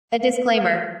A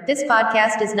disclaimer: this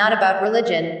podcast is not about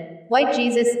religion. White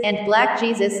Jesus and Black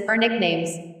Jesus are nicknames.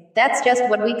 That's just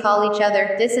what we call each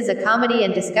other. This is a comedy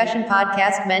and discussion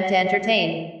podcast meant to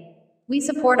entertain. We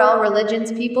support all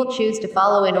religions people choose to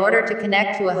follow in order to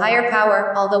connect to a higher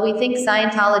power, although we think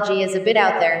Scientology is a bit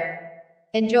out there.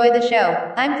 Enjoy the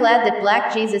show. I'm glad that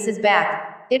Black Jesus is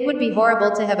back. It would be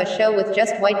horrible to have a show with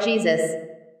just White Jesus.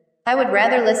 I would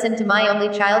rather listen to my only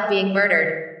child being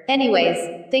murdered.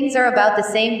 Anyways, things are about the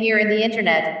same here in the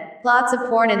internet. Lots of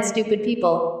porn and stupid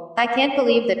people. I can't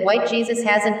believe that White Jesus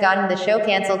hasn't gotten the show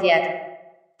cancelled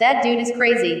yet. That dude is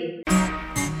crazy.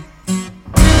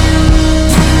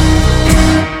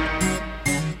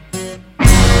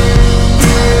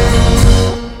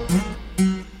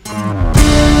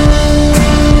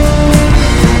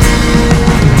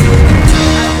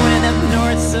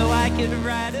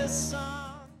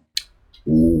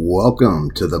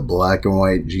 Welcome to the Black and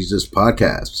White Jesus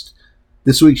podcast.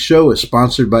 This week's show is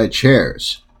sponsored by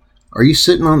Chairs. Are you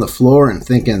sitting on the floor and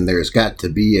thinking there's got to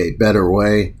be a better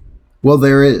way? Well,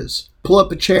 there is. Pull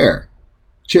up a chair.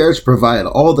 Chairs provide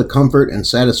all the comfort and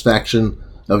satisfaction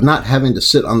of not having to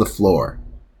sit on the floor.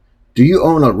 Do you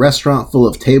own a restaurant full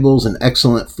of tables and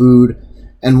excellent food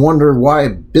and wonder why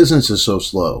business is so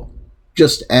slow?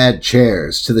 Just add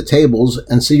chairs to the tables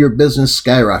and see your business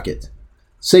skyrocket.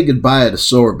 Say goodbye to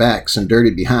sore backs and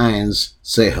dirty behinds.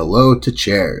 Say hello to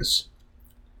Chairs.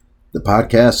 The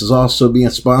podcast is also being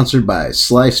sponsored by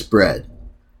Sliced Bread.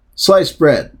 Sliced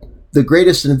Bread, the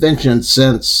greatest invention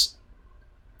since...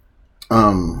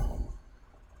 those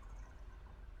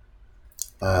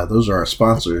are our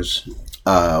sponsors.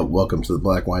 Welcome to the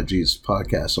Black and White Jesus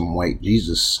podcast. I'm White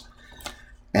Jesus.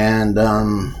 And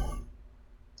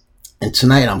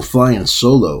tonight I'm flying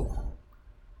solo.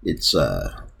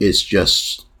 It's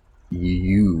just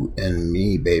you and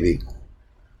me, baby.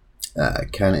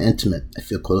 Kind of intimate. I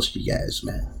feel close to you guys,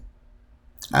 man.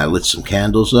 I lit some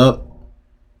candles up.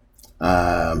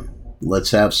 Let's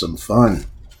have some fun.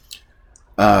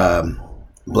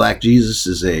 Black Jesus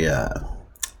is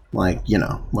when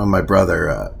my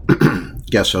brother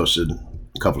guest hosted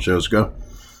a couple shows ago.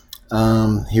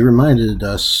 He reminded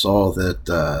us all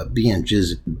that being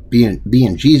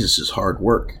Jesus is hard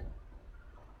work.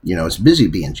 You know, it's busy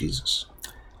being Jesus.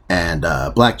 And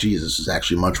Black Jesus is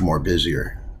actually much more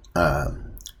busier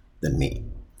than me.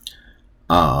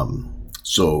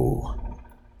 So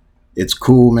it's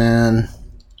cool, man.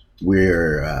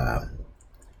 We're,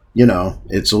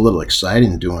 it's a little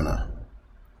exciting doing a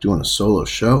solo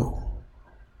show.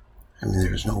 I mean,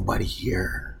 there's nobody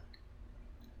here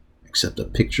except a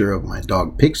picture of my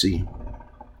dog, Pixie.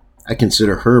 I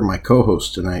consider her my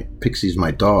co-host tonight. Pixie's my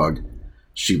dog.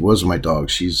 She was my dog.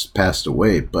 She's passed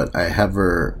away, but I have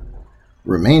her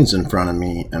remains in front of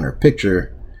me and her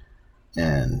picture,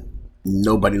 and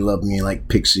nobody loved me like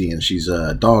Pixie, and she's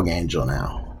a dog angel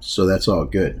now. So that's all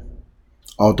good.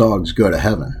 All dogs go to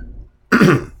heaven.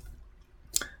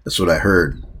 That's what I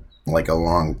heard like a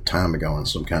long time ago in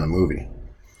some kind of movie.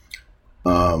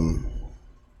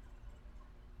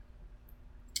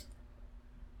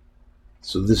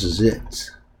 So this is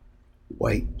it.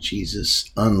 White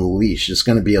Jesus Unleashed. It's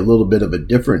going to be a little bit of a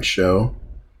different show,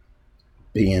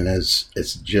 being as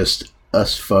it's just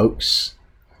us folks.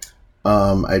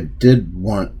 I did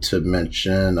want to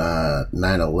mention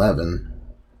 9/11,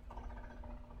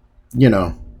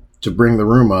 to bring the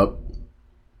room up.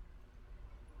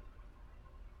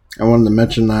 I wanted to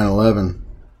mention 9/11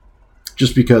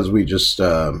 just because we just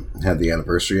had the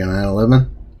anniversary of 9/11,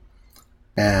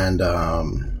 and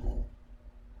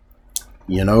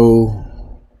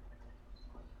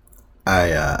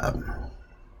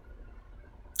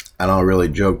I don't really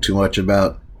joke too much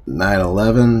about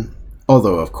 9/11,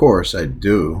 although of course I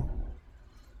do.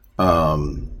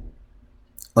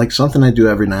 Like something I do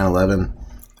every 9/11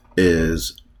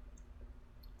 is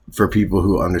for people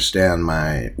who understand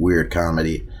my weird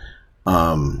comedy.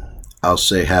 I'll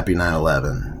say happy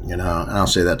 9/11, and I'll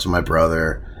say that to my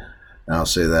brother, and I'll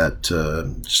say that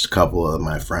to just a couple of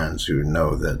my friends who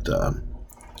know that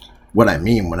what I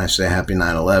mean when I say happy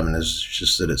 9/11 is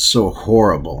just that it's so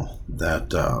horrible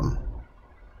that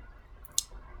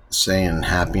saying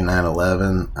happy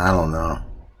 9/11, I don't know.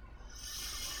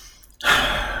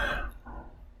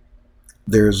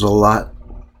 There's a lot,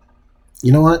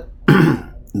 you know what?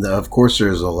 Of course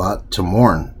there's a lot to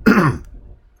mourn.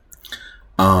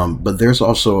 But there's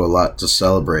also a lot to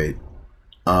celebrate.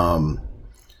 I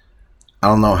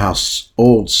don't know how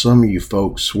old some of you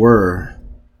folks were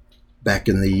back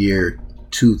in the year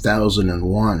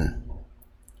 2001.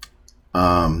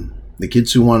 The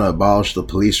kids who want to abolish the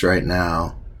police right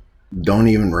now don't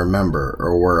even remember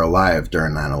or were alive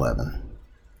during 9/11.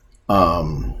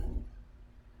 Um,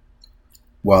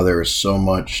 while there is so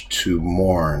much to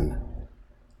mourn,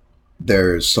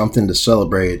 there's something to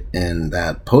celebrate in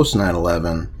that post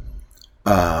 9/11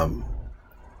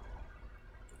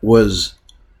 was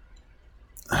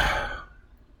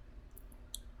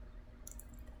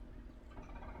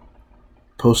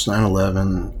post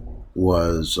 9/11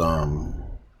 was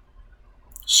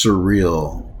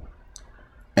surreal,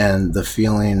 and the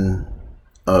feeling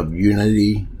of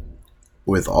unity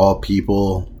with all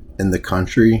people in the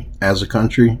country as a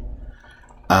country.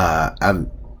 I've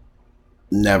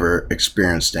never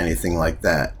experienced anything like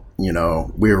that. You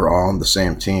know, we were all on the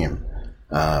same team,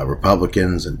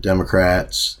 Republicans and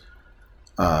Democrats.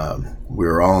 We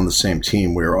were all on the same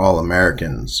team. We were all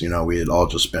Americans. You know, we had all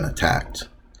just been attacked.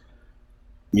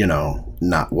 You know,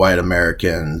 not white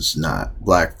Americans, not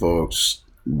black folks.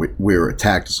 We were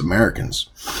attacked as Americans.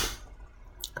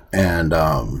 And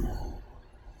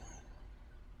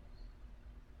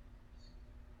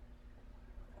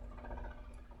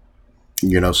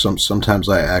you know, sometimes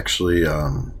I actually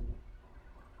I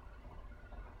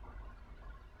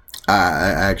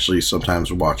actually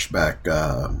sometimes watch back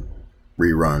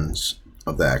reruns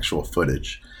of the actual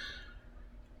footage.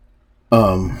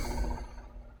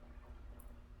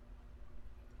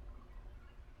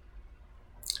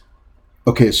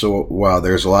 Okay, so while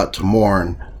there's a lot to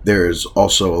mourn, there's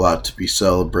also a lot to be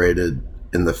celebrated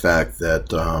in the fact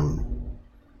that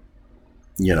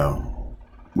you know,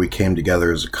 we came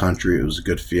together as a country. It was a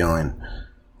good feeling.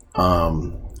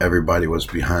 Everybody was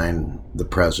behind the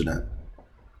president,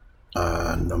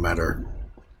 no matter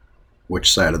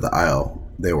which side of the aisle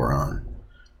they were on.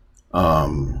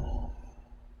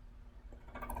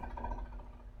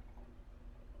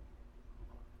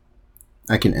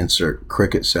 I can insert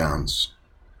cricket sounds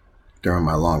during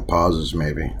my long pauses,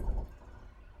 maybe.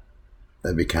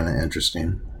 That'd be kind of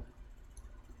interesting.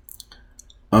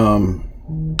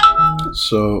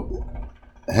 So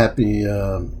happy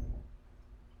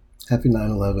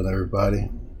 9/11,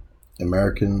 everybody.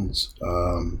 Americans.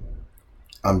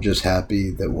 I'm just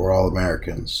happy that we're all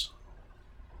Americans,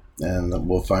 and that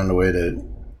we'll find a way to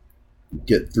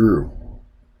get through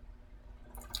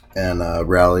and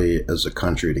rally as a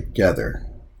country together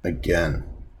again.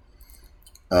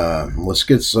 Let's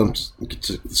get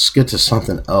to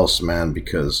something else, man,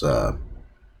 because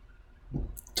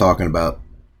talking about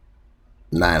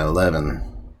 9/11,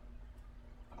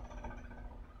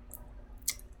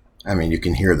 I mean, you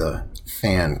can hear the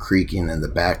fan creaking in the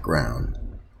background,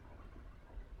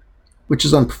 which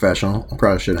is unprofessional. I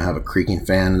probably shouldn't have a creaking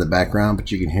fan in the background,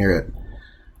 but you can hear it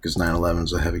because 9/11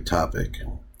 is a heavy topic.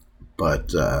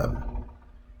 But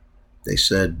they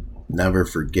said never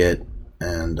forget,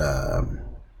 and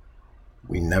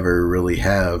we never really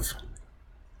have.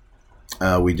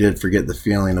 We did forget the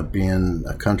feeling of being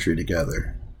a country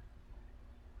together.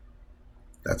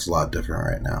 That's a lot different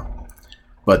right now.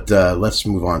 But let's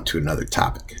move on to another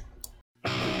topic.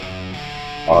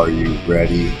 Are you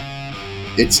ready?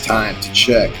 It's time to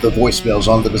check the voicemails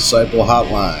on the Disciple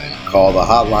Hotline. Call the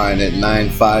hotline at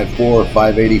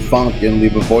 954-580-FUNK and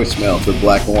leave a voicemail for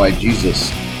Black and White Jesus.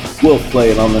 We'll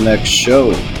play it on the next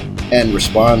show and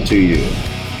respond to you.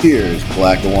 Here's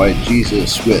Black and White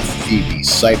Jesus with the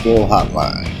Disciple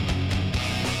Hotline.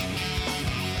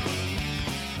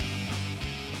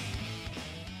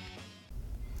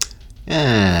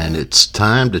 And it's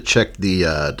time to check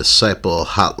the Disciple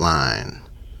Hotline.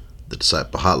 The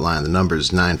Disciple Hotline, the number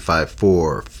is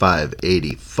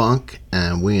 954-580-FUNK,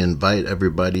 and we invite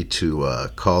everybody to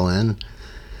call in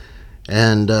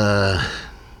and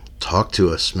talk to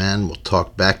us, man. We'll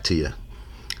talk back to you.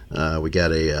 We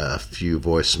got a few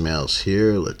voicemails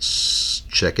here. Let's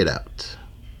check it out.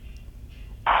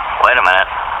 Wait a minute.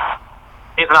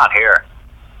 He's not here.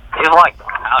 He's like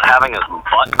out having his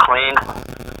butt cleaned.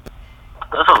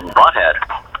 This is Butthead.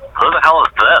 Who the hell is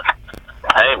this?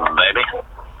 Hey, baby.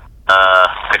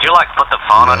 Could you like put the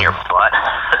phone on your butt?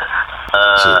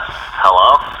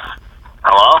 Hello?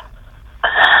 Hello?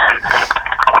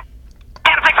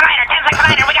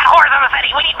 10-6-9er, we got whores in the city.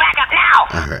 We need backup now.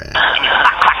 Alright.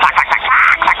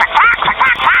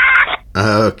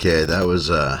 Okay, that was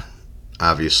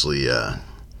obviously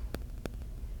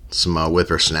some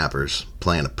whippersnappers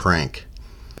playing a prank.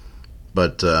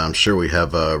 But I'm sure we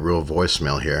have a real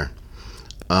voicemail here.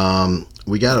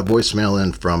 We got a voicemail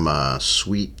in from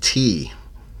Sweet Tea,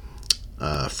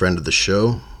 friend of the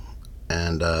show,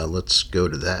 and let's go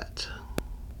to that.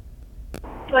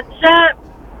 What's up,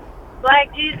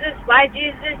 Black Jesus, White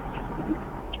Jesus?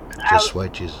 Just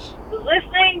White Jesus.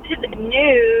 Listening to the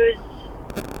news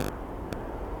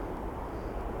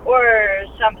or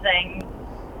something,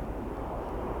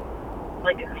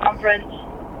 like a conference,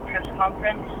 press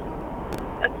conference.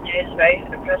 That's news, right?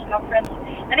 A press conference.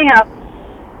 Anyhow,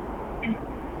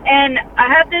 and I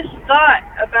had this thought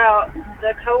about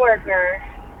the coworker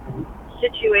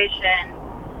situation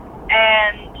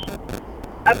and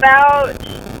about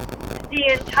the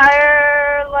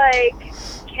entire like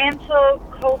cancel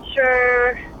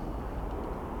culture,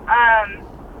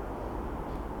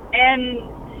 and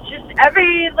just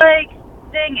every like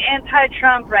thing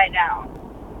anti-Trump right now.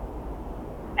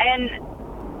 And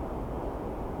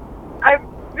I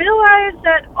realized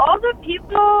that all the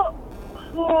people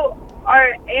who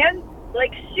are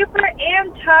like super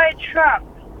anti-Trump,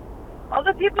 all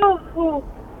the people who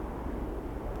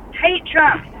hate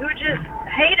Trump, who just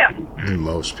hate him.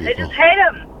 Most They people. just hate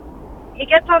him. He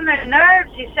gets on their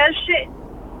nerves. He says shit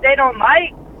they don't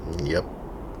like. Yep.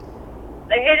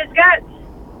 They hate his guts.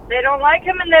 They don't like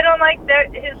him, and they don't like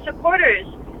his supporters.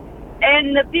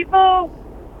 And the people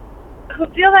who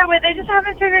feel that way, they just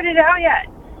haven't figured it out yet.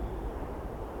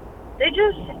 They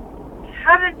just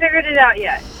haven't figured it out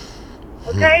yet.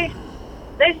 Okay?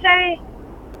 They say,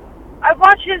 I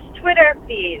watch his Twitter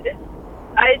feed.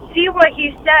 I see what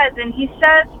he says, and he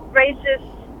says racist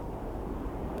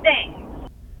things.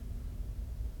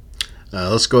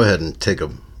 Let's go ahead and take a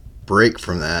break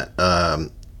from that.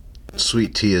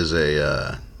 Sweet Tea is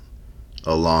a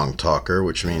long talker,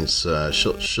 which means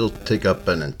she'll take up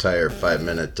an entire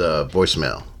 5-minute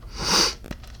voicemail.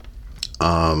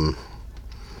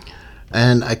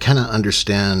 And I kind of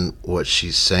understand what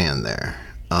she's saying there.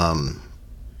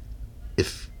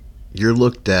 If you're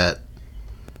looked at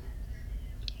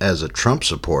as a Trump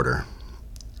supporter,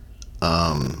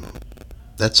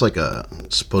 that's like a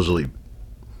supposedly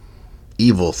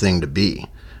evil thing to be.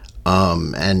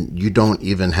 And you don't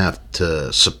even have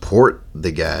to support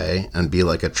the guy and be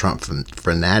like a Trump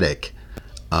fanatic.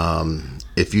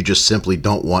 If you just simply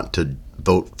don't want to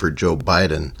vote for Joe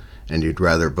Biden and you'd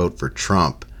rather vote for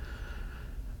Trump,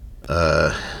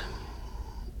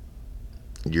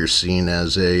 you're seen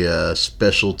as a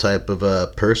special type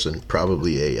of person,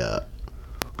 probably a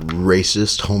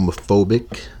racist,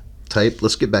 homophobic type.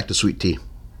 Let's get back to Sweet Tea.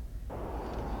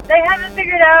 They haven't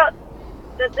figured out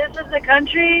that this is a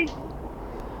country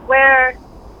where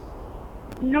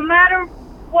no matter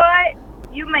what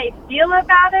you may feel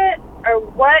about it or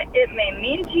what it may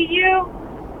mean to you,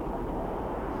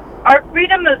 our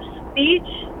freedom of speech,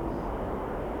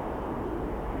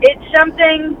 it's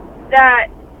something that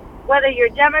whether you're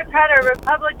Democrat or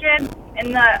Republican,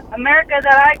 in the America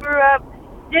that I grew up,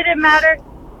 didn't matter.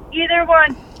 Either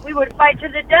one, we would fight to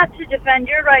the death to defend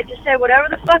your right to say whatever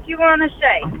the fuck you want to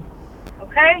say.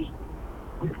 Okay?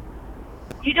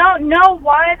 You don't know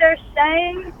why they're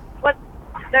saying what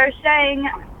they're saying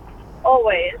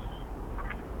always.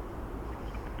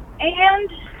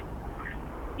 And,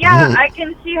 yeah, I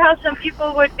can see how some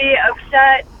people would be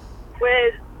upset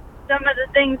with some of the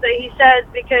things that he says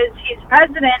because he's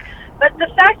president. But the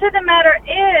fact of the matter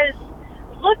is,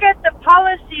 look at the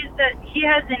policies that he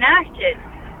has enacted.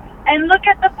 And look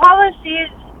at the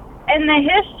policies and the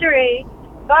history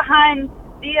behind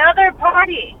the other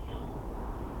parties.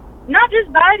 Not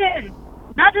just Biden.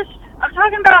 I'm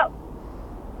talking about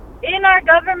in our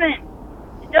government.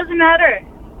 It doesn't matter.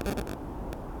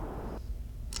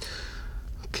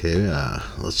 Okay,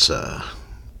 let's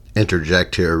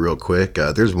interject here real quick.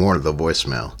 There's more to the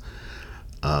voicemail.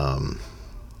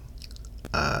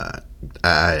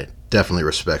 I definitely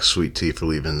respect Sweet Tea for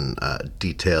leaving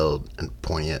detailed and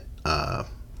poignant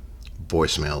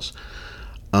voicemails.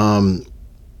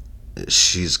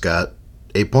 She's got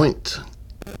a point.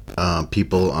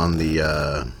 People on the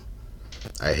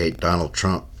I hate Donald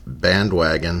Trump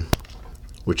bandwagon,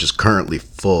 which is currently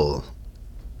full,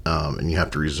 and you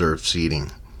have to reserve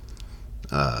seating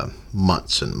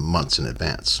months and months in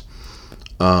advance.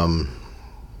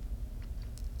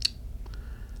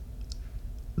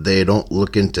 They don't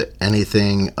look into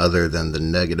anything other than the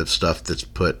negative stuff that's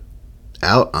put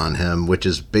out on him, which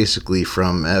is basically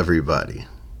from everybody.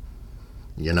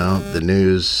 You know, the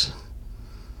news.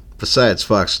 Besides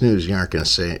Fox News, you aren't going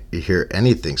to hear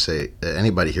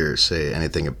anybody here say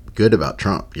anything good about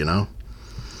Trump, you know?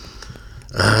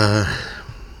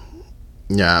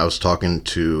 Yeah, I was talking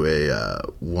to a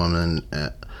woman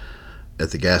at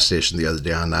the gas station the other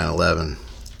day on 9/11,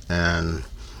 and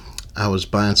I was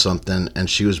buying something, and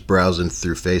she was browsing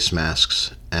through face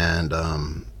masks, and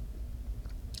the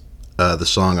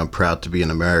song "I'm Proud to Be an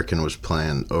American" was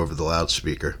playing over the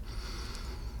loudspeaker.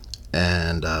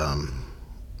 And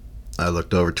I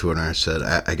looked over to her and I said,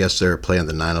 I guess they're playing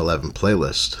the 9/11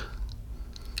 playlist.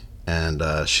 And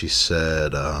she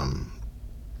said,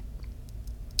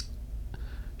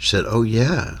 oh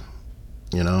yeah,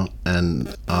 you know.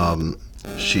 And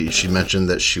she mentioned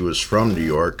that she was from New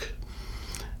York.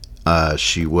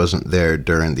 She wasn't there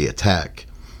during the attack,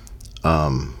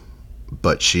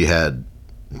 but she had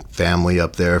family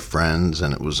up there, friends,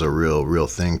 and it was a real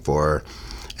thing for her.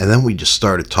 And then we just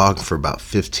started talking for about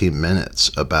 15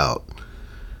 minutes about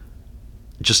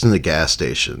just in the gas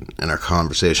station, and our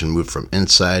conversation moved from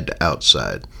inside to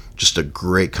outside. Just a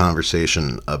great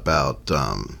conversation about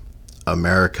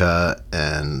America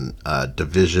and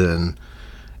division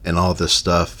and all this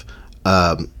stuff.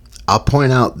 I'll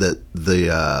point out that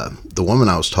the woman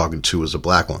I was talking to was a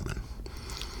black woman.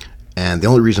 And the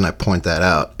only reason I point that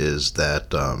out is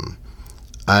that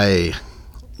I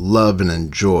love and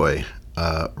enjoy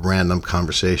random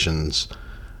conversations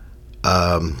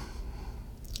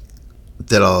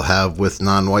that I'll have with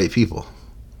non-white people.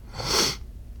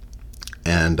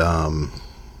 And,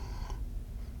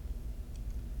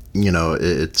 you know,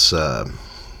 it's,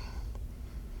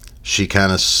 she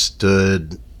kind of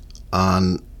stood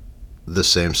on the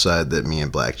same side that me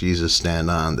and Black Jesus stand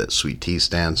on, that Sweet Tea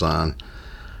stands on.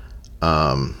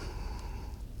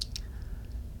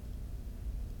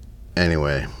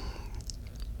 Anyway,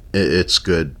 it's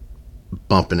good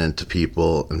bumping into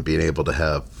people and being able to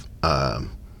have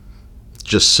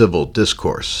just civil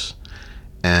discourse.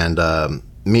 And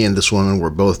me and this woman were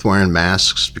both wearing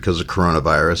masks because of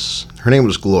coronavirus. Her name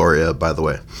was Gloria, by the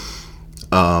way.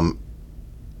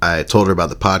 I told her about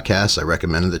the podcast. I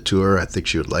recommended it to her. I think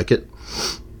she would like it.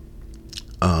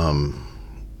 And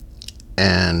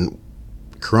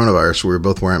coronavirus, we were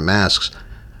both wearing masks.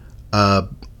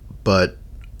 But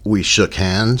we shook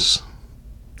hands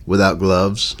without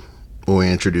gloves when we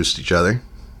introduced each other.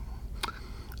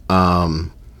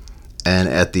 And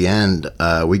at the end,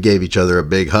 we gave each other a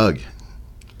big hug.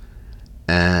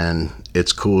 And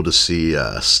it's cool to see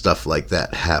stuff like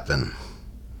that happen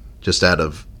just out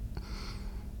of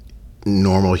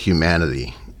normal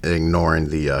humanity, ignoring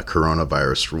the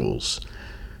coronavirus rules.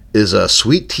 Is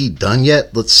Sweet Tea done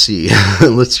yet? Let's see.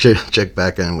 Let's check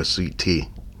back in with Sweet Tea.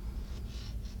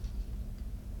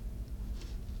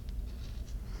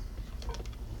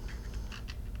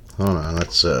 Hold on,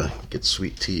 let's get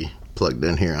Sweet Tea plugged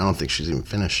in here. I don't think she's even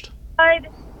finished.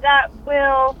 That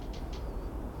will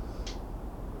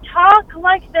talk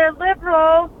like they're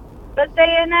liberal, but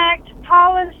they enact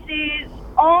policies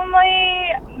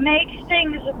only makes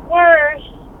things worse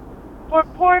for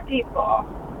poor people.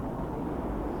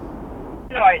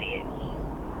 Minorities.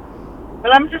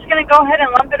 But I'm just going to go ahead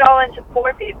and lump it all into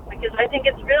poor people because I think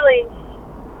it's really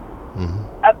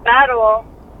a battle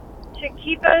to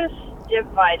keep us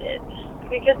divided.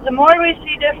 Because the more we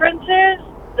see differences,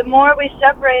 the more we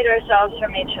separate ourselves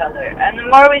from each other. And the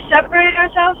more we separate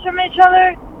ourselves from each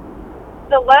other,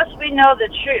 the less we know the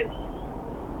truth.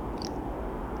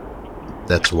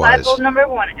 That's wise. Disciple number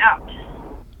 1 out.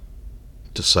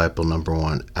 Disciple number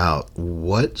 1 out.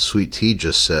 What Sweet Tea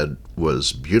just said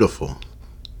was beautiful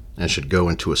and should go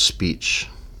into a speech.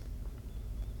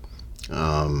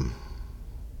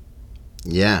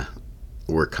 Yeah,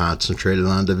 we're concentrated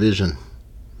on division.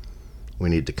 We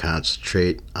need to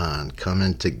concentrate on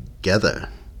coming together.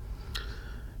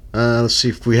 Let's see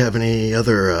if we have any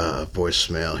other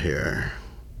voicemail here.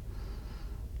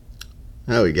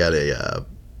 Oh, we got a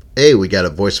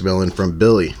voicemail in from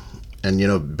Billy. And you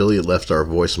know, Billy left our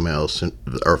first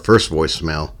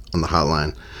voicemail on the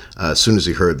hotline as soon as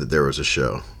he heard that there was a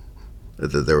show, that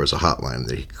there was a hotline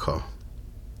that he could call.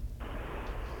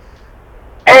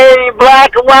 Hey,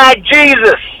 Black and White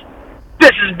Jesus.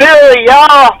 This is Billy,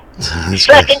 y'all.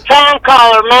 Second time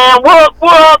caller, man. Whoop,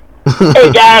 whoop.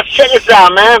 Hey, guys, check this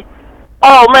out, man.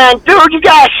 Oh, man, dude, you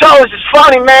guys' shows is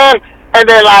funny, man. And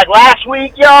then, like, last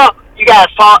week, y'all, you guys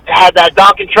had that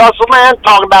Duncan Trussell, man,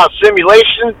 talking about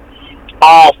simulation.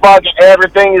 Oh, fucking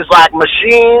everything is like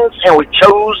machines, and we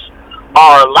chose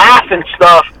our laughing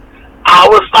stuff. I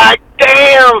was like,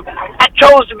 damn, I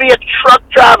chose to be a truck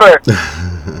driver.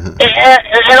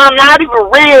 and I'm not even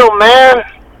real, man.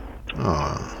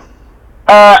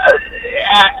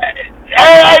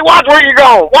 Hey, watch where you're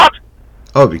going. Watch.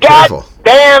 Oh, be careful.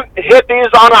 Damn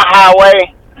hippies on a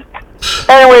highway.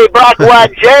 Anyway, Black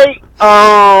White Jay,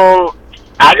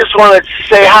 I just wanted to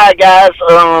say hi, guys.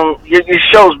 Your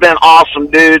show's been awesome,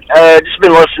 dude. Just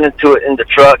been listening to it in the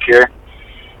truck here.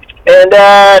 And,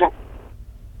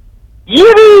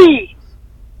 yippee!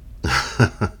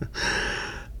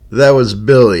 That was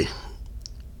Billy.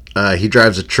 He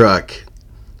drives a truck,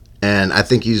 and I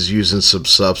think he's using some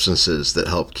substances that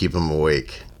help keep him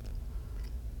awake.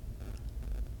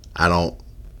 I don't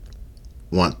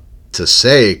want to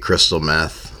say crystal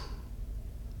meth,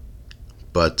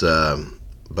 but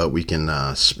we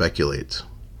can speculate.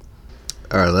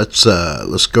 All right, let's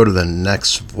go to the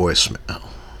next voicemail.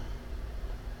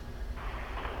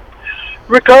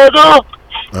 Ricardo,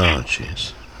 Oh,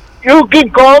 jeez. you can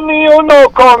call me or no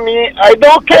call me. I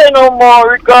don't care no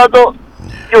more, Ricardo.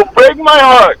 You break my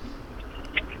heart.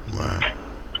 Wow.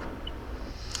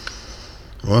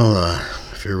 Well,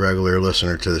 if you're a regular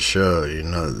listener to the show, you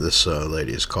know that this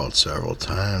lady has called several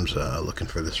times looking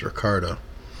for this Ricardo.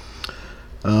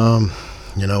 You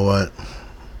know what?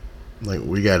 Like,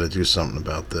 we got to do something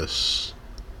about this.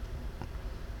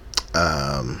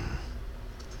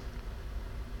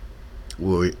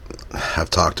 We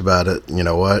have talked about it. You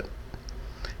know what?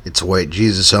 It's White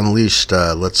Jesus Unleashed.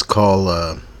 Let's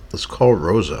call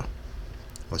Rosa.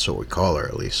 That's what we call her,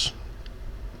 at least.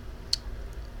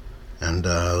 And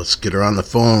let's get her on the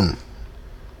phone.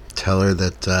 Tell her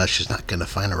that she's not going to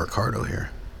find a Ricardo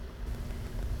here.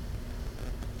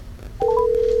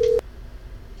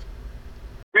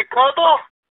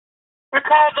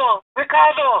 Ricardo.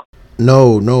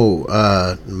 No.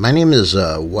 My name is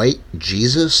White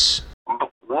Jesus.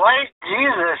 White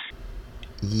Jesus.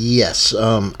 Yes.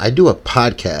 I do a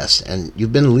podcast, and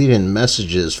you've been leaving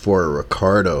messages for a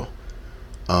Ricardo.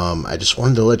 I just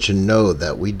wanted to let you know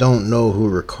that we don't know who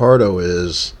Ricardo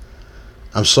is.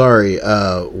 I'm sorry.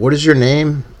 What is your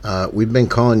name? We've been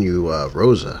calling you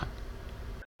Rosa.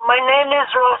 My name is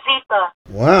Rosita.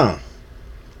 Wow.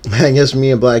 I guess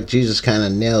me and Black Jesus kind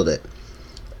of nailed it.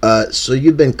 So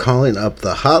you've been calling up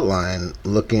the hotline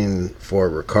looking for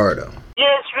Ricardo.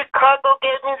 Yes, Ricardo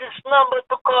gave me this number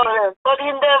to call him, but he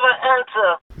never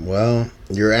answered. Well,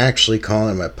 you're actually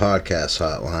calling my podcast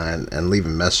hotline and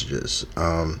leaving messages.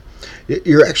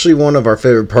 You're actually one of our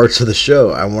favorite parts of the show.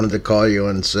 I wanted to call you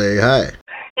and say hi.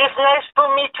 It's nice to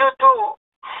meet you too.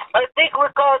 I think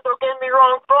Ricardo gave me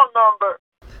wrong phone number.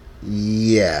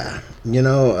 Yeah.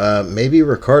 Maybe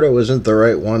Ricardo isn't the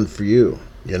right one for you,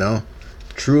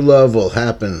 True love will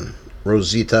happen,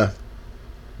 Rosita,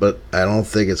 but I don't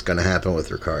think it's going to happen with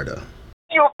Ricardo.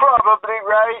 You're probably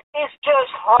right. It's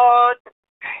just hard.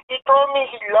 He told me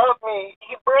he loved me.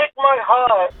 He broke my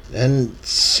heart. And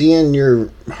seeing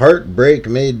your heart break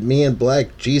made me and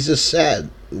Black Jesus sad.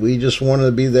 We just wanted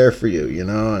to be there for you,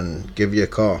 and give you a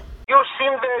call. You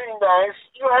seem very nice.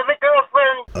 You have a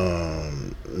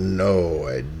girlfriend? No,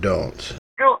 I don't.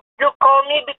 You call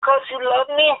me because you love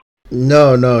me?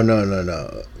 No.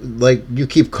 Like, you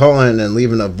keep calling and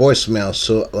leaving a voicemail,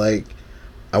 so, I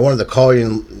wanted to call you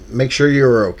and make sure you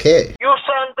were okay. You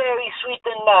sound very sweet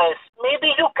and nice.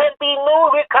 Maybe you can be new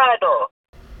Ricardo.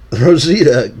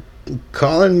 Rosita,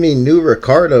 calling me new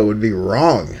Ricardo would be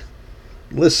wrong.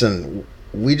 Listen,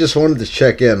 we just wanted to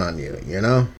check in on you, Can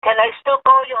I still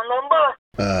call your number?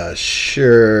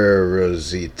 Sure,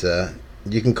 Rosita.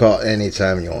 You can call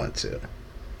anytime you want to.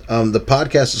 The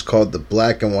podcast is called the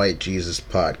Black and White Jesus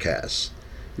Podcast.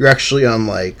 You're actually on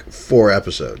 4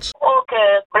 episodes.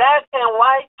 Okay, Black and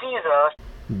White Jesus.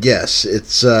 Yes, it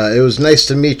was nice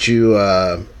to meet you,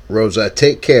 Rosa.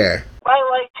 Take care. Bye,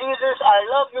 White Jesus. I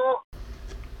love you.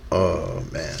 Oh,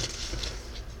 man.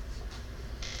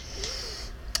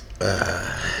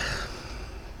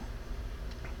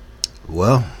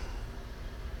 Well,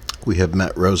 we have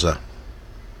met Rosa.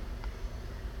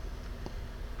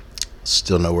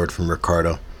 Still no word from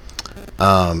Ricardo.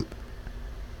 I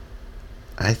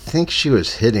think she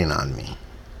was hitting on me.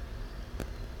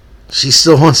 She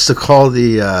still wants to call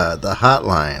the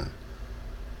hotline.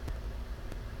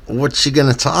 What's she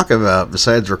gonna talk about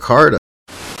besides Ricardo?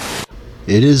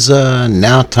 It is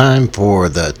now time for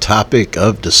the topic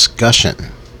of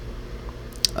discussion.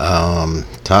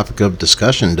 Topic of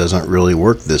discussion doesn't really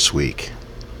work this week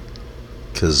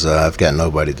because I've got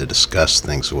nobody to discuss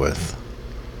things with.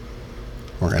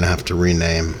 We're gonna have to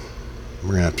rename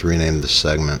this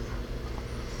segment.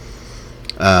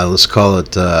 Let's call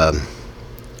it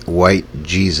White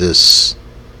Jesus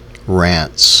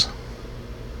Rants.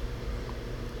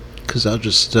 Because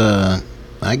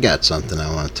I got something I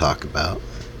want to talk about.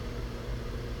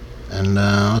 And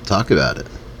I'll talk about it.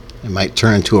 It might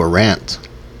turn into a rant.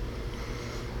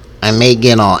 I may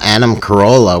get all Adam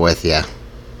Carolla with you.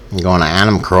 I'm going to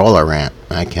Adam Carolla rant.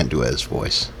 I can't do his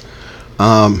voice.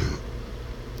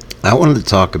 I wanted to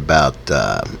talk about,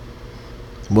 I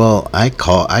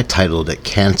titled it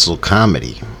Cancel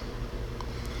Comedy.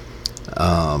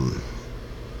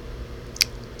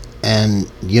 And,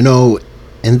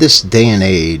 in this day and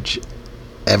age,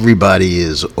 everybody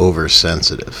is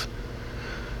oversensitive.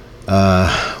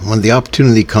 When the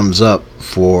opportunity comes up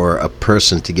for a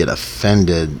person to get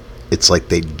offended, it's like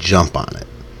they jump on it.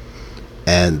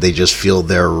 And they just feel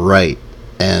they're right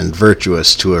and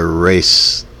virtuous to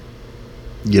erase,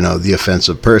 the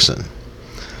offensive person.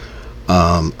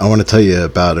 I want to tell you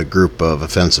about a group of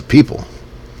offensive people.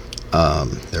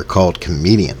 They're called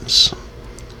comedians.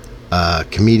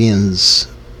 Comedians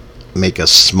make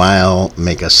us smile,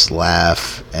 make us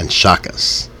laugh, and shock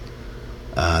us.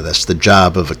 That's the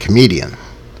job of a comedian.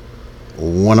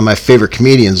 One of my favorite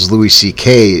comedians, Louis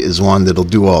C.K., is one that'll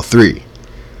do all three.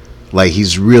 Like,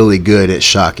 he's really good at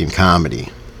shocking comedy.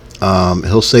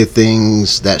 He'll say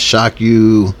things that shock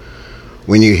you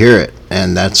when you hear it,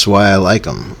 and that's why I like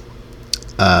him.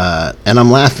 And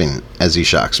I'm laughing as he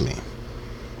shocks me.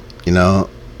 You know,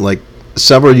 like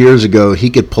several years ago, he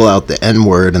could pull out the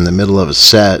N-word in the middle of a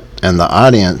set, and the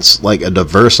audience, like a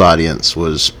diverse audience,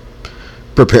 was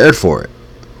prepared for it.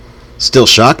 Still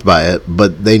shocked by it,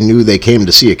 but they knew they came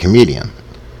to see a comedian.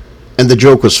 And the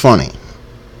joke was funny.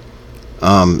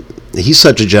 He's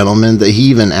such a gentleman that he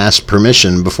even asked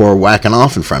permission before whacking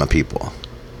off in front of people.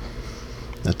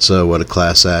 That's what a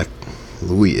class act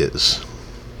Louis is.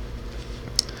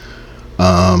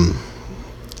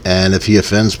 And if he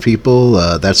offends people,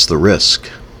 that's the risk.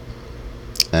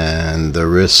 And the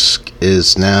risk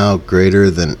is now greater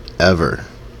than ever.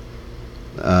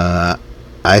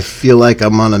 I feel like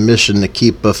I'm on a mission to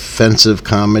keep offensive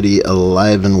comedy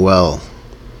alive and well.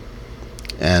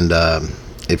 And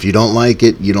if you don't like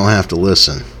it, you don't have to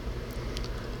listen.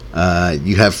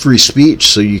 You have free speech,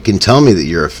 so you can tell me that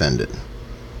you're offended.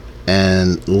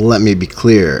 And let me be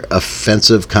clear,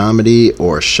 offensive comedy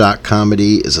or shock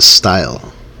comedy is a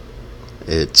style.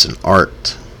 It's an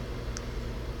art.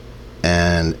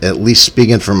 And at least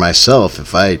speaking for myself,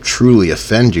 if I truly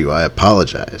offend you, I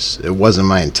apologize. It wasn't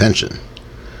my intention.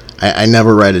 I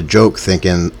never write a joke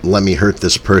thinking, let me hurt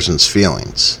this person's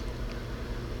feelings.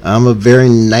 I'm a very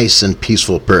nice and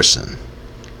peaceful person.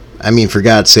 I mean, for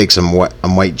God's sakes, I'm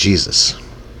white Jesus.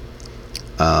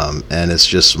 And it's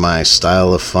just my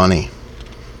style of funny.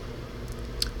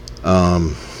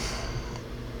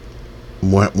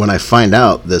 When I find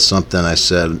out that something I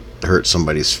said hurt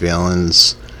somebody's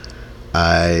feelings,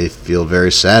 I feel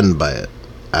very saddened by it.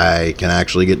 I can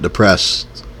actually get depressed.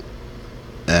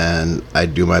 And I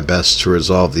do my best to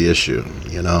resolve the issue,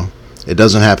 you know. It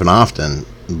doesn't happen often,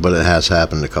 but it has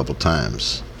happened a couple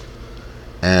times.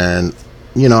 And,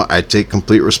 you know, I take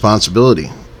complete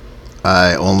responsibility.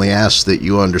 I only ask that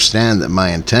you understand that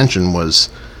my intention was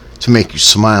to make you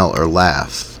smile or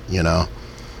laugh, you know.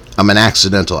 I'm an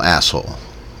accidental asshole.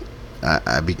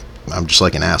 I'm just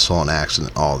like an asshole in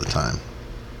accident all the time.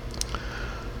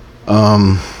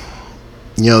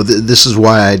 You know, this is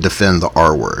why I defend the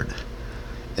R word.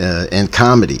 In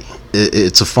comedy,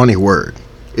 it's a funny word.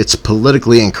 It's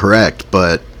politically incorrect,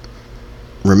 but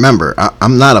remember,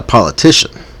 I'm not a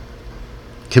politician.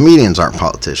 Comedians aren't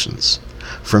politicians.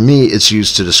 For me, it's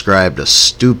used to describe a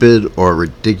stupid or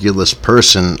ridiculous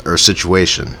person or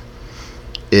situation.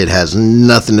 It has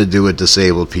nothing to do with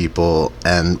disabled people,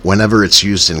 and whenever it's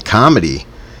used in comedy,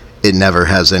 it never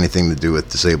has anything to do with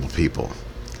disabled people.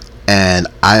 And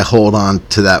I hold on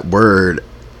to that word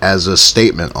as a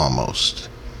statement almost.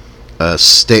 A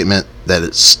statement that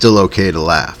it's still okay to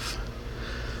laugh.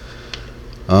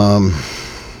 You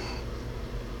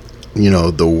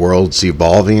know, the world's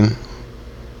evolving.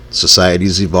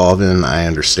 Society's evolving. I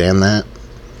understand that.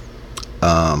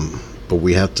 But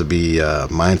we have to be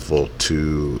mindful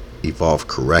to evolve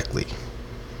correctly.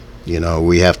 You know,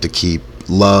 we have to keep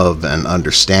love and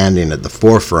understanding at the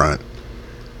forefront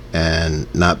and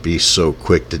not be so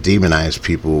quick to demonize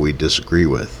people we disagree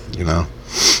with, you know.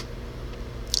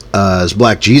 As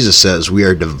Black Jesus says, we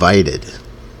are divided.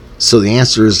 So the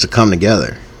answer is to come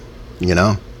together, you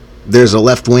know. There's a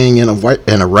left wing and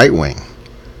a right wing.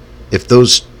 If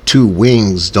those two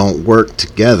wings don't work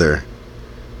together,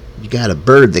 you got a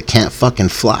bird that can't fucking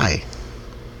fly.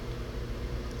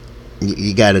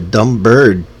 You got a dumb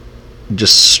bird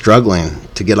just struggling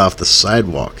to get off the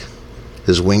sidewalk.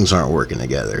 His wings aren't working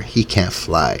together. He can't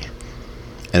fly.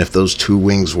 And if those two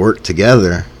wings work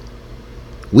together,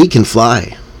 we can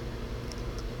fly.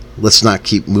 Let's not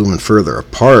keep moving further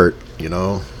apart, you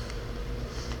know.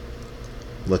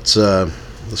 Let's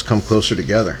come closer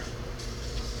together.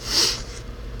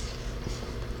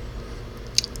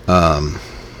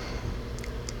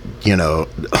 You know,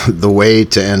 the way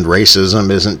to end racism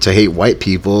isn't to hate white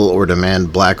people or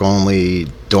demand black-only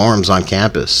dorms on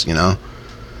campus, you know.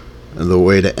 The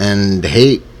way to end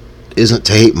hate isn't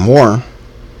to hate more.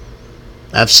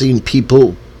 I've seen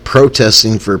people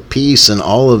protesting for peace, and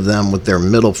all of them with their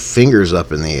middle fingers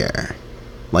up in the air.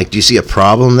 Like, do you see a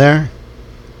problem there?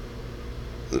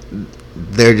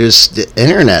 They're just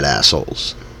internet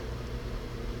assholes,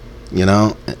 you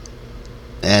know.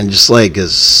 And just like,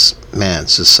 as man,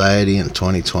 society in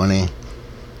 2020,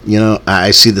 You know,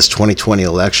 I see this 2020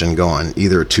 election going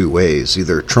either two ways.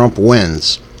 Either Trump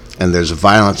wins and there's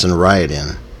violence and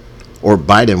rioting, or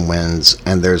Biden wins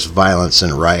and there's violence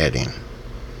and rioting.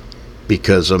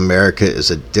 Because America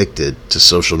is addicted to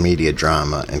social media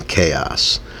drama and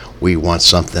chaos. We want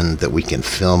something that we can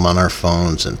film on our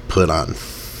phones and put on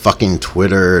fucking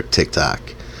Twitter or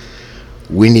TikTok.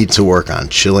 We need to work on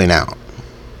chilling out.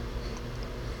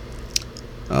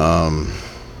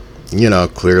 You know,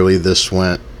 clearly this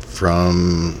went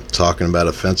from talking about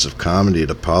offensive comedy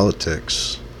to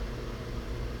politics.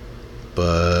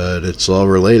 But it's all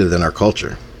related in our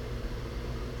culture.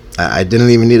 I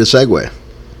didn't even need a segue.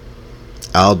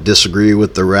 I'll disagree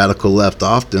with the radical left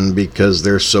often because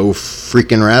they're so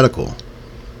freaking radical.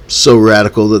 So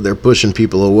radical that they're pushing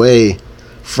people away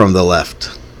from the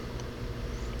left.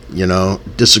 You know,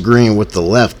 disagreeing with the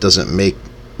left doesn't make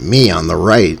me on the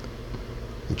right.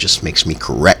 It just makes me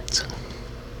correct.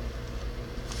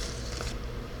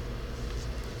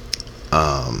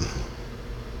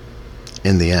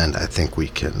 In the end, I think we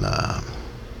can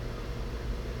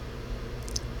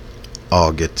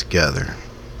all get together.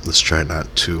 Let's try to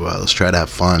have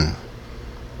fun.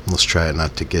 Let's try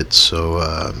not to get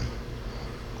so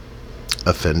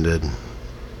offended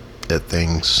at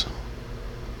things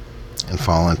and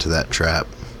fall into that trap.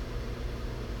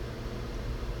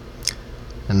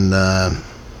 And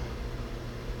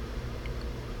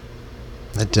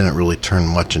that didn't really turn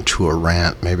much into a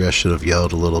rant. Maybe I should have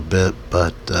yelled a little bit,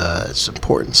 but it's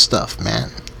important stuff,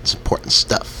 man. It's important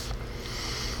stuff.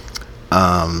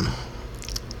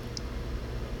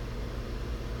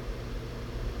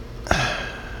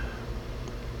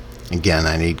 Again,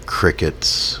 I need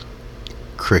crickets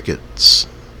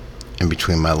in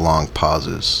between my long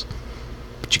pauses.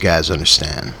 But you guys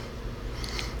understand.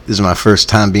 This is my first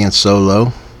time being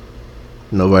solo.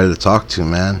 Nobody to talk to,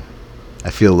 man. I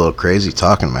feel a little crazy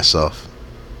talking to myself.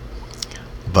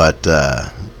 But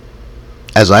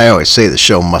as I always say, the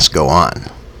show must go on.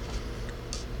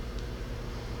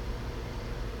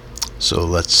 So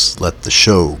let's let the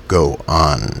show go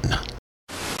on.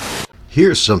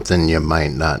 Here's something you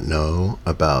might not know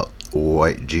about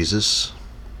White Jesus.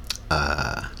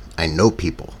 I know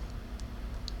people.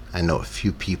 I know a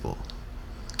few people.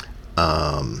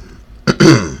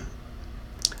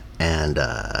 And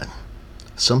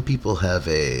some people have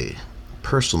a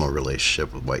personal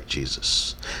relationship with White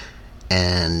Jesus.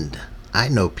 And I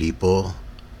know people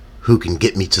who can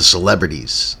get me to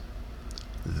celebrities.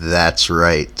 That's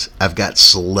right. I've got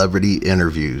celebrity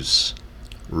interviews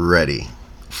ready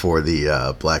for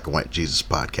the Black and White Jesus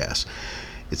podcast.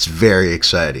 It's very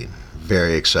exciting.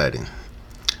 Very exciting.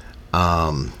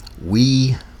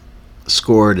 We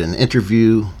scored an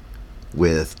interview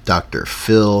with Dr.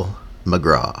 Phil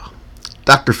McGraw.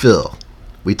 Dr. Phil.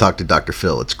 We talked to Dr.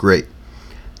 Phil. It's great.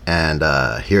 And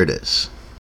here it is.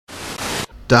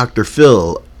 Dr.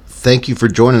 Phil, thank you for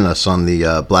joining us on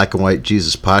the Black and White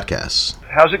Jesus podcast.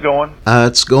 How's it going?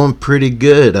 It's going pretty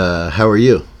good. How are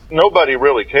you? Nobody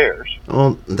really cares.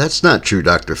 Well, that's not true,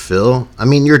 Dr. Phil. I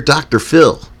mean, you're Dr.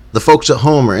 Phil. The folks at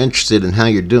home are interested in how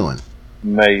you're doing.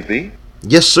 Maybe.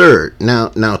 Yes, sir.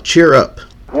 Now, cheer up.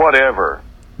 Whatever.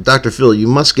 Dr. Phil, you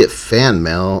must get fan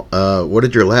mail. What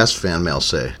did your last fan mail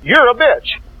say? You're a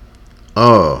bitch.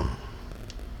 Oh.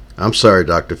 I'm sorry,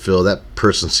 Dr. Phil. That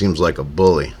person seems like a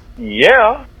bully.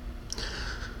 Yeah.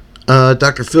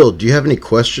 Dr. Phil, do you have any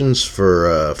questions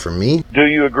for me? Do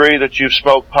you agree that you've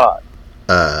smoked pot?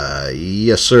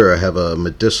 Yes, sir. I have a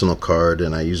medicinal card,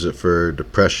 and I use it for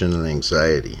depression and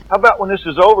anxiety. How about when this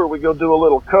is over, we go do a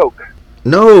little coke?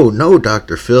 No,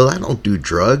 Dr. Phil. I don't do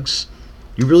drugs.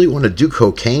 You really want to do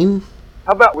cocaine?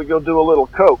 How about we go do a little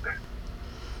coke?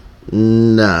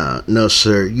 No,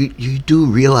 sir. You do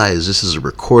realize this is a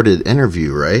recorded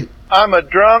interview, right? I'm a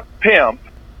drunk pimp.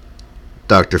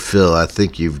 Dr. Phil, I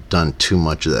think you've done too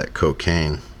much of that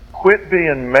cocaine. Quit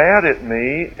being mad at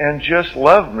me and just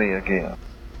love me again.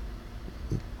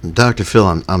 Dr.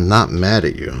 Phil, I'm not mad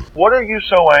at you. What are you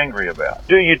so angry about?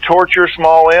 Do you torture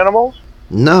small animals?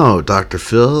 No, Dr.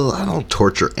 Phil, I don't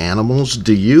torture animals.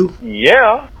 Do you?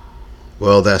 Yeah.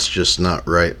 Well, that's just not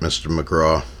right, Mr.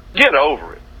 McGraw. Get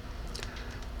over it.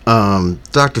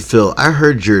 Dr. Phil, I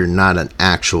heard you're not an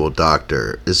actual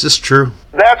doctor. Is this true?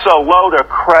 That's a load of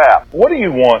crap. What do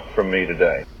you want from me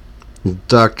today?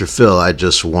 Dr. Phil, I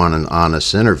just want an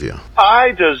honest interview.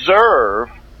 I deserve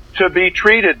to be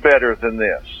treated better than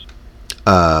this.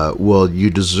 Well, you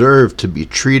deserve to be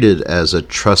treated as a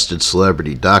trusted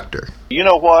celebrity doctor. You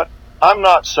know what? I'm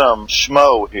not some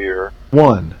schmo here.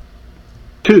 1,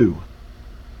 2,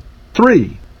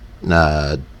 3,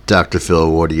 Dr.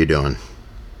 Phil, what are you doing?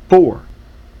 4,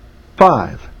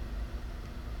 5,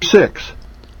 6,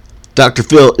 Dr.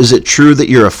 Phil, is it true that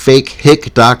you're a fake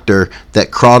hick doctor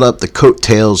that crawled up the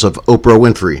coattails of Oprah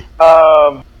Winfrey?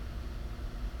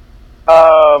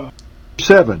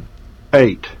 7,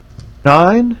 8,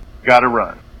 9, Gotta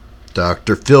run.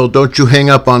 Dr. Phil, don't you hang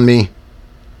up on me.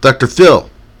 Dr. Phil.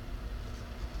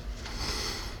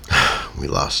 We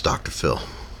lost Dr. Phil.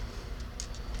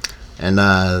 And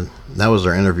that was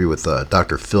our interview with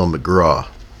Dr. Phil McGraw.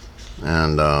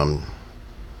 And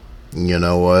you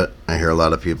know what? I hear a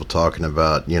lot of people talking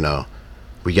about,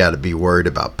 we got to be worried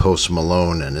about Post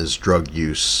Malone and his drug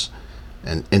use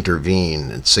and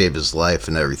intervene and save his life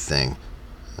and everything.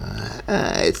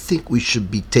 I think we should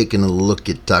be taking a look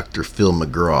at Dr. Phil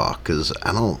McGraw, because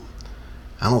I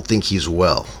don't think he's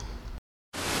well.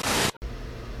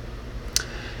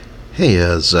 Hey,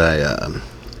 as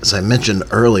I mentioned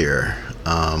earlier,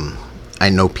 I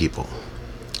know people,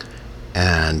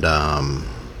 and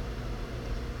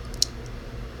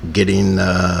getting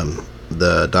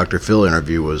the Dr. Phil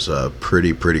interview was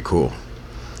pretty cool,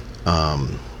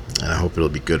 and I hope it'll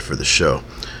be good for the show.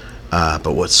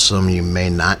 But what some of you may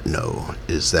not know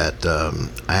is that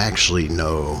I actually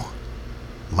know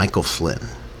Michael Flynn,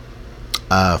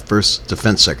 first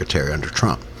Defense Secretary under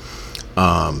Trump.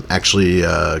 Actually,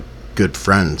 good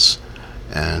friends,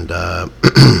 and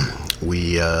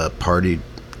we partied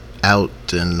out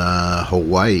in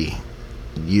Hawaii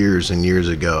years and years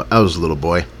ago. I was a little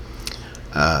boy.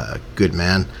 Good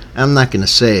man. I'm not going to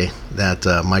say that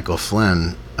Michael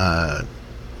Flynn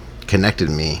connected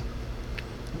me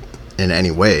in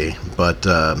any way, but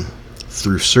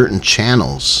through certain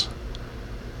channels.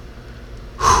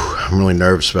 I'm really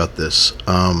nervous about this.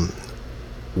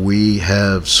 We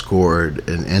have scored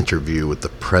an interview with the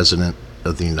President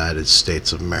of the United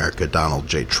States of America, Donald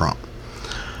J. Trump.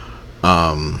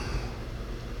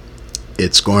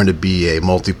 It's going to be a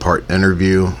multi-part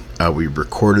interview. We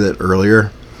recorded it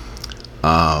earlier.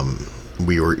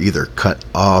 We were either cut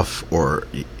off or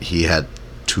he had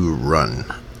to run.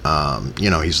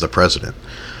 He's the president.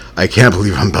 I can't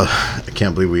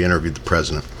believe we interviewed the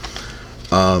president.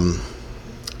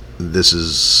 This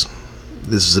is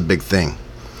a big thing.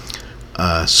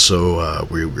 So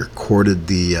we recorded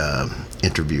the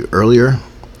interview earlier,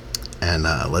 and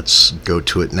let's go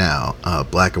to it now.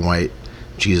 Black and White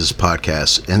Jesus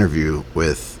Podcast interview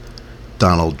with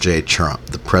Donald J. Trump,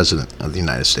 the President of the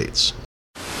United States.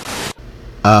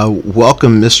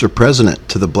 Welcome, Mr. President,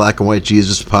 to the Black and White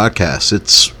Jesus Podcast.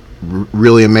 It's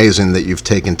really amazing that you've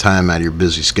taken time out of your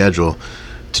busy schedule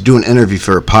to do an interview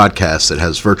for a podcast that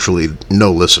has virtually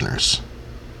no listeners.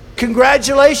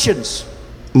 Congratulations.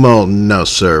 Well, no,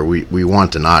 sir. We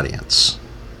want an audience.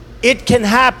 It can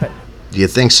happen. Do you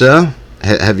think so?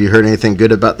 Have you heard anything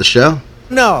good about the show?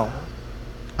 No.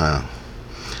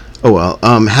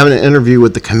 Having an interview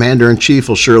with the Commander-in-Chief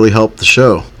will surely help the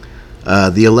show.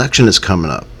 The election is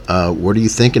coming up. What are you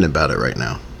thinking about it right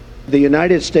now? The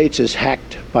United States is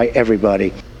hacked by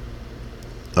everybody.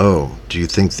 Oh, do you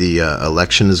think the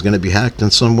election is going to be hacked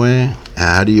in some way?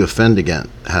 How do you defend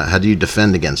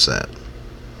against that?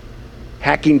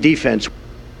 Hacking defense.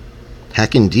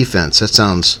 Hacking defense. That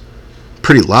sounds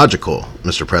pretty logical,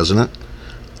 Mr. President.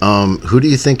 Who do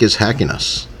you think is hacking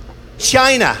us?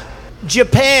 China,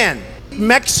 Japan,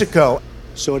 Mexico,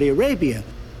 Saudi Arabia.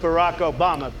 Barack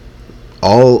Obama.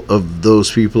 All of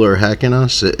those people are hacking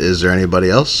us? Is there anybody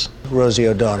else? Rosie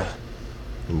O'Donnell.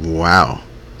 Wow.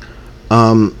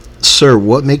 Sir,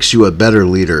 what makes you a better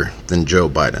leader than Joe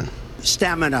Biden?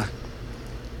 Stamina.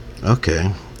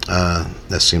 Okay.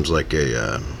 That seems like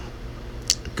a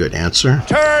good answer.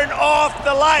 turn off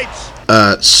the lights.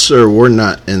 Sir, we're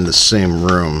not in the same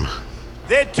room.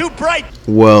 They're too bright.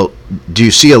 Well, do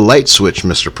you see a light switch,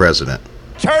 Mr. President?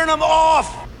 Turn them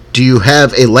off. Do you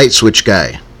have a light switch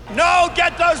guy? No,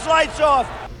 get those lights off.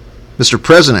 Mr.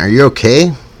 President, are you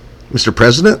okay? Mr.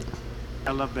 President?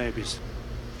 I love babies.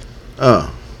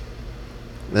 Oh.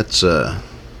 That's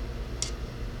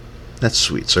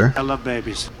sweet, sir. I love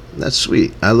babies. That's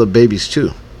sweet. I love babies,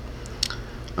 too.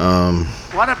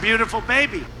 What a beautiful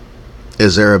baby.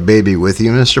 Is there a baby with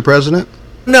you, Mr. President?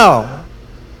 No.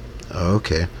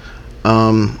 Okay.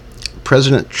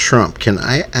 President Trump, can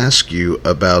I ask you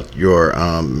about your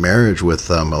marriage with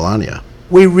Melania?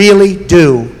 We really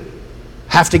do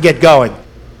have to get going.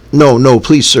 No,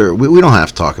 please, sir. We don't have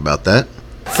to talk about that.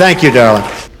 Thank you, darling.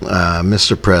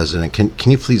 Mr. President,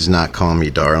 can you please not call me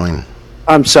darling?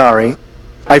 I'm sorry.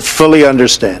 I fully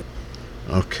understand.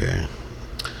 Okay.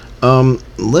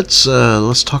 Let's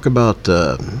talk about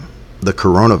the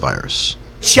coronavirus.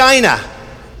 China.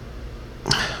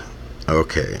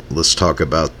 Okay, let's talk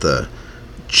about the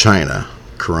China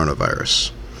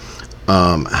coronavirus.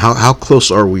 How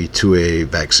close are we to a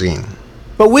vaccine?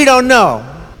 But we don't know.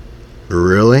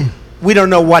 Really? We don't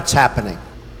know what's happening.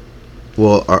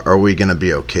 Well, are we going to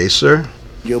be okay, sir?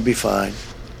 You'll be fine.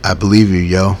 I believe you,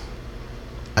 yo.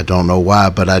 I don't know why,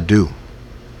 but I do.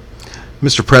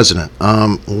 Mr. President,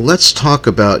 let's talk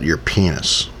about your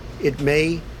penis. It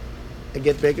may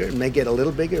get bigger, it may get a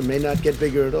little bigger, it may not get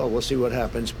bigger at all. We'll see what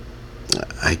happens.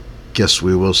 I guess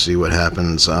we will see what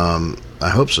happens. I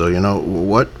hope so. You know,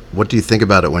 what do you think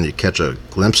about it when you catch a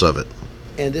glimpse of it?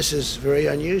 And this is very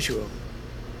unusual.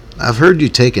 I've heard you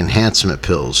take enhancement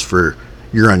pills for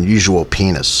your unusual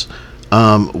penis.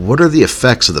 What are the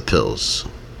effects of the pills?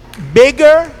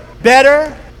 Bigger,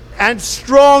 better, and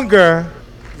stronger.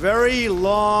 Very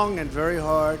long and very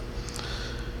hard.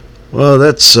 Well,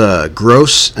 that's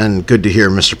gross and good to hear,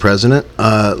 Mr. President.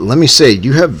 Let me say,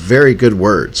 you have very good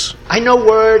words. I know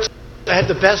words. I have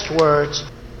the best words.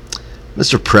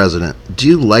 Mr. President, do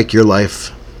you like your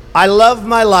life? I love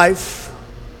my life.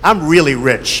 I'm really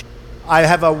rich. I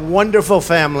have a wonderful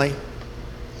family.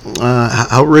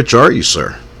 How rich are you,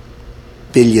 sir?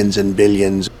 Billions and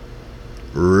billions.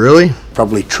 Really?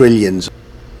 Probably trillions.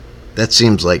 That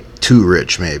seems like too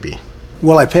rich, maybe.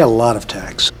 Well, I pay a lot of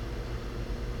tax.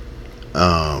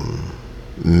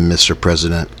 Mr.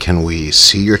 President, can we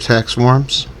see your tax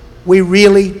forms? We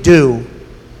really do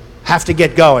have to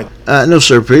get going. No,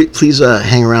 sir. Please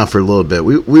hang around for a little bit.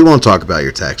 We won't talk about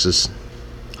your taxes.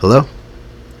 Hello?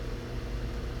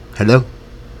 Hello?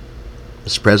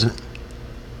 Mr. President?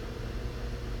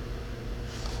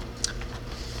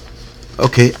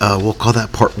 Okay, we'll call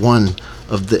that part one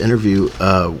of the interview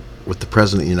with the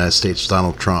President of the United States,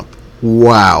 Donald Trump.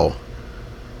 Wow.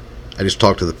 I just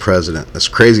talked to the President. That's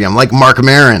crazy. I'm like Mark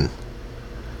Maron.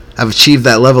 I've achieved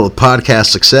that level of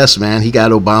podcast success, man. He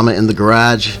got Obama in the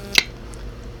garage.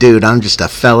 Dude, I'm just a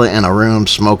fella in a room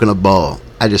smoking a bowl.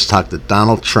 I just talked to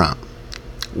Donald Trump.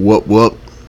 Whoop, whoop.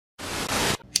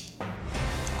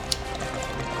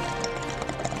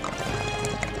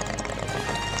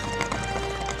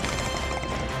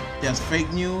 There's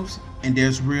fake news and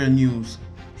there's real news.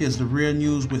 Here's the real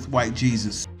news with White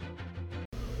Jesus.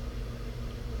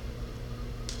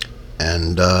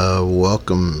 And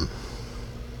welcome.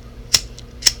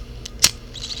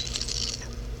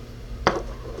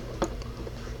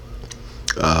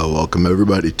 Welcome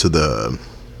everybody to the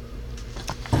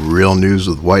real news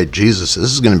with White Jesus.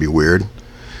 This is going to be weird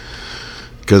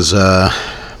because I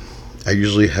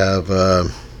usually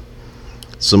have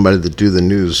somebody to do the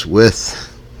news with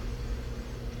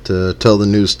to tell the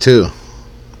news to,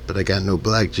 but I got no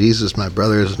Black Jesus. My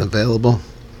brother isn't available.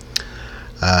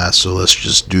 So let's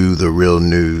just do the real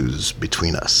news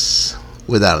between us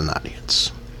without an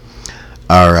audience.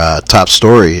 Our top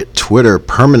story, Twitter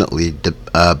permanently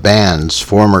bans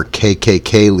former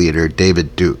KKK leader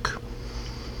David Duke.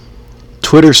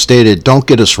 Twitter stated, "Don't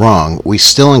get us wrong, we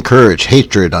still encourage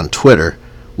hatred on Twitter.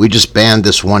 We just banned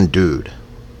this one dude."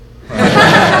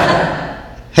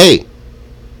 Hey,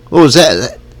 what was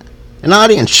that? An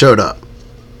audience showed up.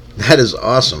 That is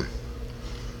awesome.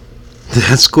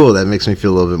 That's cool. That makes me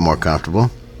feel a little bit more comfortable.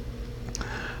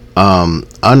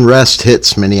 Unrest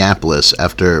hits Minneapolis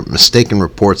after mistaken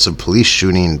reports of police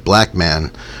shooting black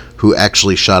man who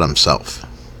actually shot himself.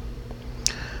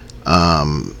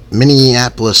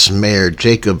 Minneapolis Mayor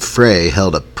Jacob Frey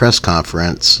held a press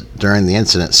conference during the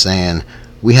incident saying,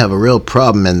 "We have a real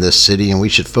problem in this city and we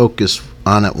should focus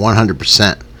on it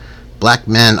 100%. Black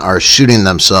men are shooting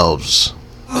themselves."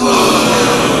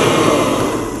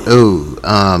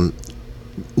 Oh,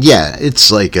 yeah,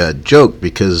 it's like a joke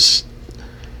because,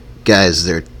 guys,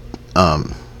 they're,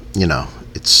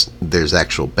 there's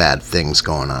actual bad things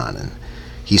going on, and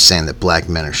he's saying that black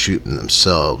men are shooting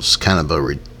themselves, kind of a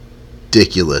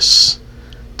ridiculous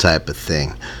type of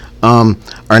thing.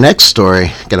 Our next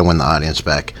story, gotta win the audience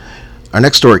back. Our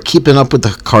next story, Keeping Up with the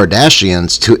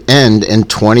Kardashians to end in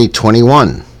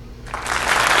 2021.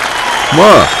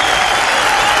 Whoa.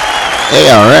 Hey,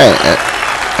 all right.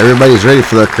 Everybody's ready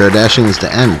for the Kardashians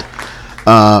to end.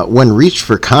 When reached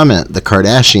for comment, the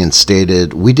Kardashians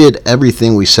stated, "We did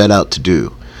everything we set out to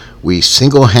do. We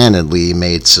single-handedly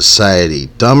made society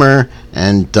dumber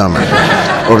and dumber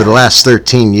over the last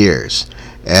 13 years.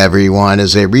 Everyone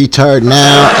is a retard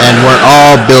now, and we're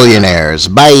all billionaires.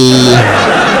 Bye."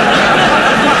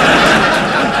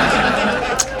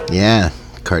 Yeah,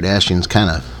 Kardashians kind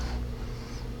of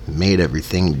made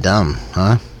everything dumb,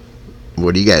 huh?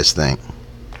 What do you guys think?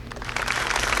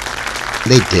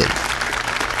 They did.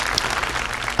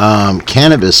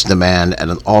 Cannabis demand at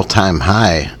an all-time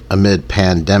high amid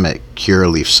pandemic,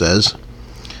 Curaleaf says.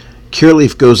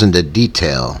 Curaleaf goes into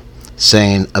detail,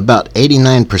 saying about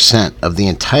 89% of the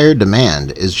entire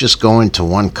demand is just going to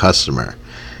one customer,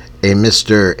 a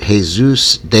Mr.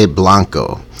 Jesus de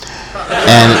Blanco,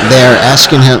 and they are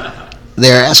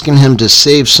asking him to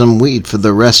save some weed for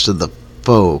the rest of the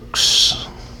folks.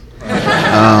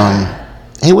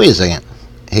 Hey, wait a second.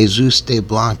 Jesus de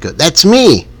Blanco. That's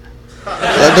me.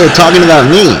 They're talking about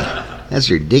me. That's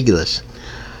ridiculous.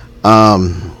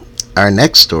 Our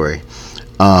next story.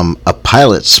 A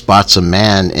pilot spots a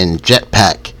man in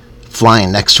jetpack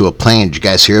flying next to a plane. Did you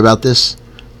guys hear about this?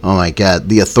 Oh my God.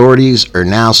 The authorities are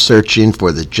now searching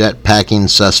for the jetpacking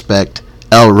suspect,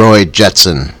 Elroy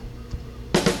Jetson.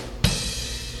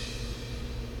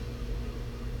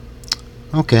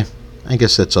 Okay. I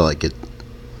guess that's all I get.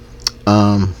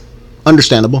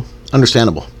 Understandable.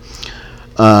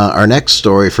 Our next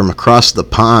story from across the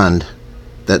pond.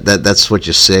 That's what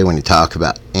you say when you talk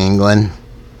about England.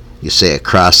 You say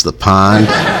across the pond.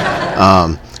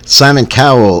 Simon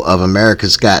Cowell of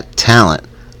America's Got Talent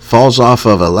falls off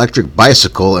of an electric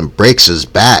bicycle and breaks his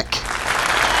back.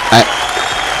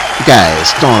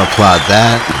 Guys, don't applaud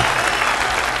that.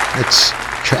 It's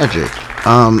tragic.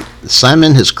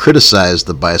 Simon has criticized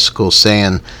the bicycle,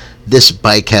 saying this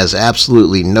bike has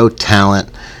absolutely no talent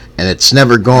and it's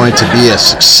never going to be a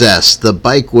success. The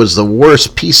bike was the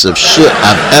worst piece of shit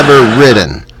I've ever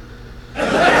ridden.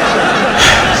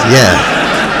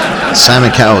 Yeah, Simon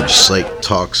Cowell just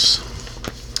talks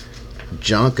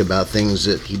junk about things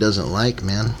that he doesn't like,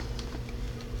 man.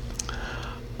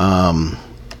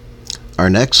 Our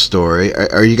next story.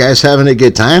 Are you guys having a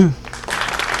good time?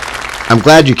 I'm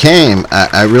glad you came.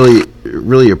 I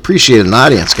really appreciate an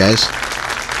audience, guys.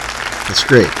 That's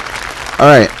great. All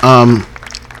right.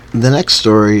 The next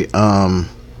story.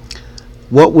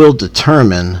 What will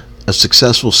determine a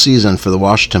successful season for the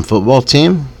Washington football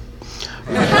team?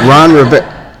 Ron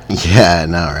Rivera. Yeah, I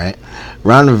know, right?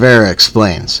 Ron Rivera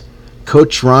explains.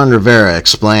 Coach Ron Rivera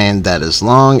explained that as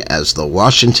long as the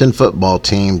Washington football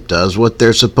team does what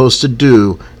they're supposed to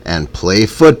do and play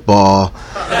football,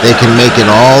 they can make it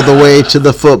all the way to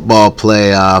the football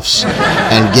playoffs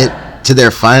and get to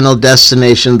their final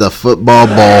destination, the football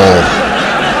bowl.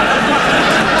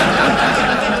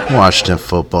 Washington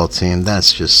football team,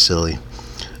 that's just silly.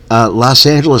 Los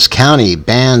Angeles County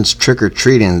bans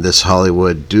trick-or-treating this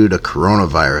Hollywood due to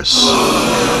coronavirus.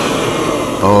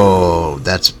 Oh,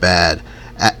 that's bad.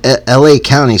 LA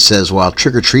County says while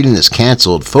trick-or-treating is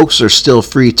canceled, folks are still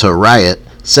free to riot,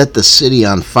 set the city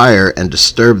on fire, and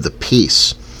disturb the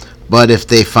peace. But if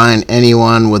they find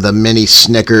anyone with a mini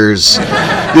Snickers,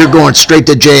 you're going straight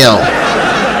to jail.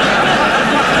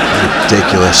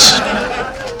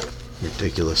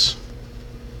 Ridiculous.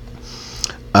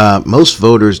 Most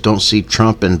voters don't see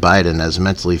Trump and Biden as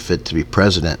mentally fit to be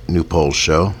president, new polls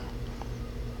show.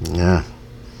 Yeah.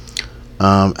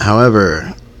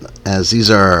 However, as these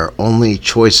are our only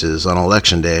choices on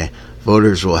Election Day,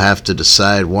 voters will have to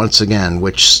decide once again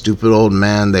which stupid old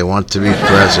man they want to be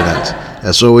president.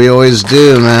 That's what we always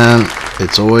do, man.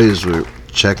 It's always we're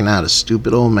checking out a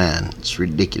stupid old man. It's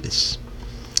ridiculous.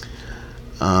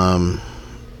 Our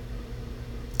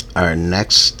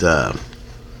next...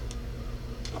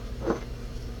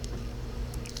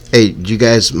 Hey, do you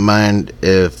guys mind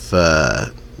if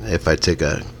I take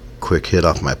a quick hit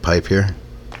off my pipe here?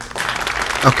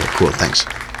 Okay, cool, thanks.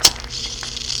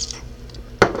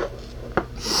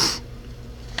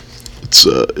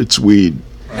 It's weed.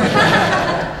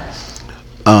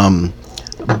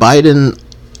 Biden.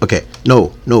 Okay,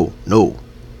 no.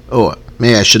 Oh,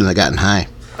 maybe I shouldn't have gotten high.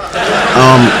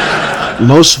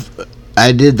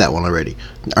 I did that one already.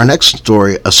 Our next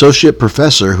story, associate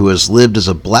professor who has lived as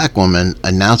a black woman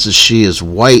announces she is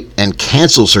white and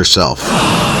cancels herself.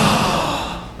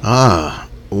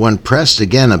 When pressed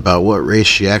again about what race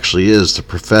she actually is, the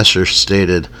professor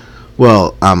stated,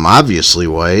 well, I'm obviously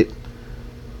white.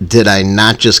 Did I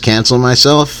not just cancel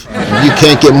myself? You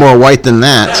can't get more white than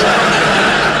that.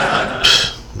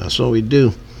 That's what we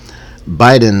do.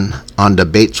 Biden on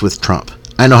debates with Trump.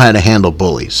 I know how to handle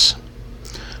bullies.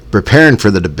 Preparing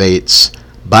for the debates,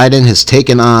 Biden has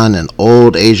taken on an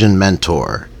old Asian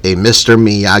mentor, a Mr.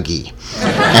 Miyagi,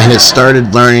 and has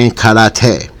started learning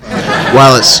karate.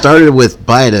 While it started with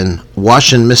Biden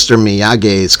washing Mr.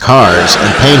 Miyagi's cars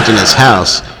and painting his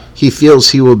house, he feels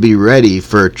he will be ready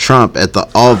for Trump at the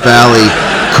All Valley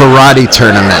Karate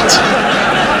Tournament.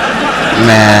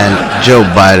 Man, Joe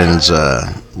Biden's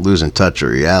losing touch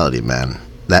with reality, man.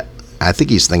 I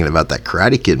think he's thinking about that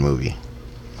Karate Kid movie.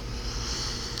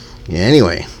 Yeah,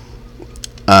 anyway.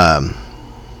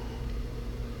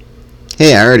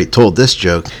 Hey, I already told this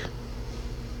joke.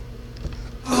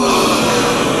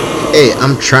 Hey,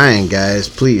 I'm trying, guys.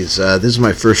 Please, this is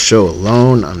my first show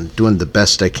alone. I'm doing the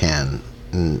best I can,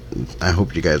 and I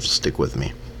hope you guys will stick with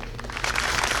me.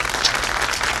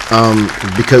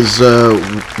 Because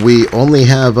we only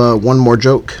have one more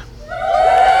joke.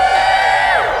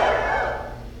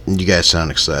 You guys sound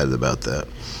excited about that.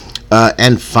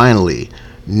 And finally,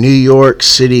 New York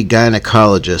City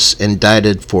gynecologist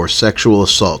indicted for sexual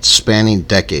assault spanning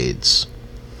decades.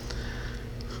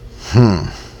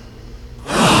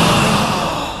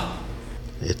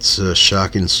 It's a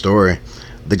shocking story.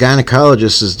 The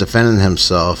gynecologist is defending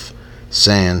himself,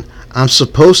 saying, "I'm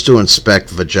supposed to inspect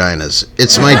vaginas.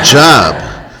 It's my job."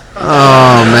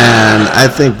 Oh, man. I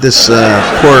think this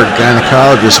poor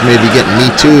gynecologist may be getting Me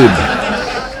Too'd.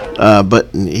 But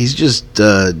he's just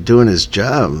doing his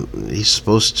job. He's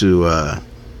supposed to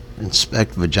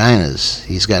inspect vaginas.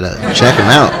 He's got to check them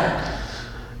out.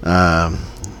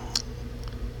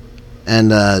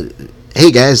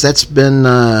 Hey, guys, that's been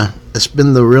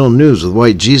the real news with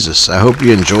White Jesus. I hope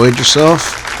you enjoyed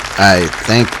yourself. I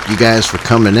thank you guys for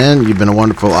coming in. You've been a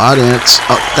wonderful audience.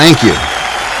 Oh, thank you.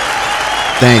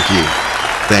 Thank you.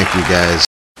 Thank you, guys.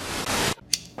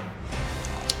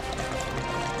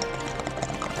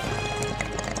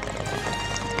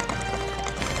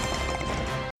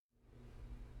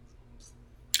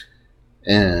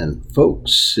 And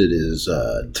folks, it is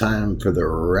time for the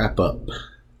wrap up.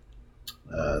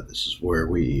 This is where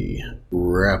we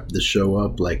wrap the show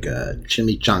up like a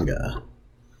chimichanga.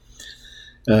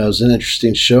 It was an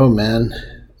interesting show, man.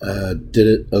 Did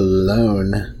it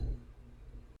alone.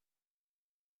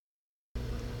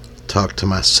 Talked to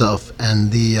myself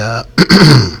and the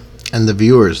and the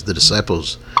viewers, the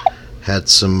disciples. Had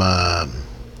some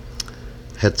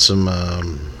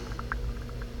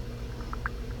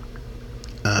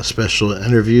special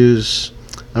interviews.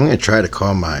 I'm going to try to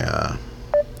call my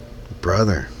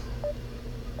brother.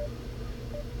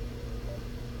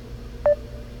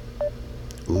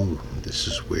 Ooh, this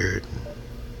is weird.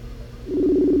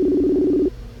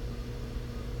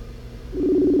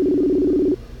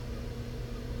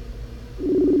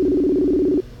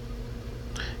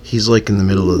 He's like in the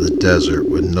middle of the desert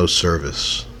with no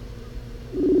service.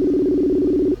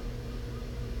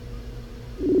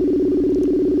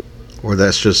 Or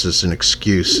that's just as an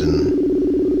excuse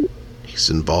and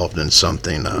he's involved in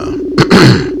something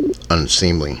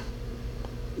unseemly.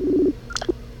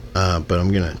 But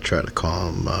I'm going to try to call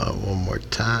him one more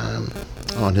time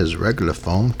on his regular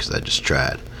phone, because I just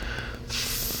tried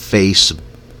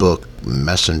Facebook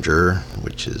Messenger,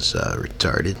 which is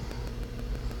retarded.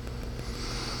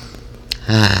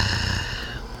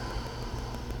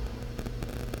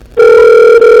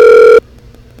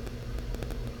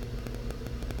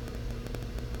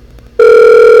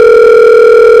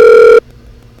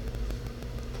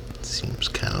 Seems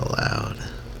kind of loud.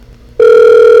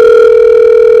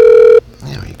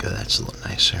 There we go, that's a little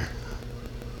nicer.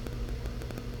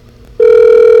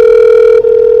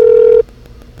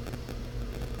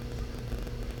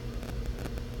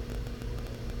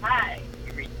 Hi,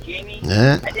 you reached Jamie.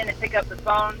 Yeah. I didn't pick up the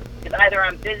phone because either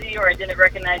I'm busy or I didn't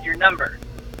recognize your number.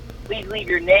 Please leave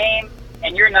your name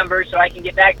and your number so I can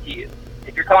get back to you.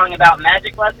 If you're calling about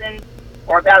magic lessons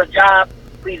or about a job,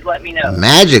 please let me know.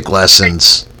 Magic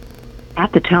lessons?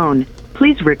 At the tone,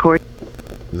 please record.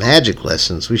 Magic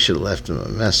lessons? We should have left him a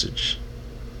message.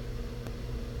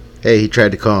 Hey, he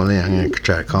tried to call me. I'm going to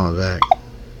try to call him back.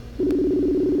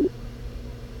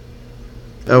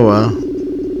 Oh well.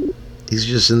 He's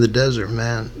just in the desert,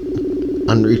 man.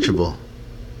 Unreachable.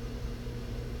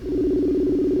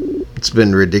 It's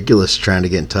been ridiculous trying to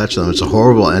get in touch with him. It's a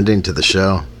horrible ending to the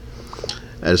show.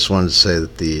 I just wanted to say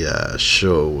that the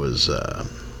show was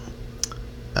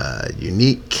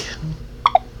unique.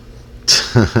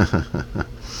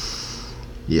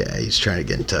 Yeah, he's trying to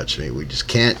get in touch with me. We just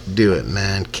can't do it,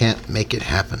 man. Can't make it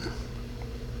happen.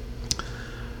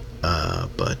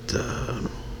 But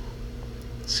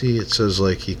see, it says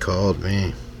like he called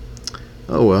me.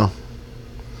 Oh well.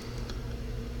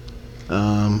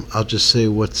 I'll just say,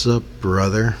 what's up,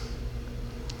 brother?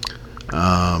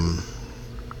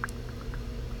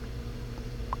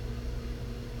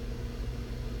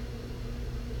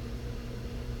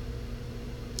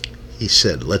 He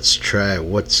said, let's try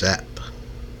WhatsApp.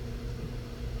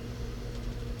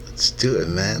 Let's do it,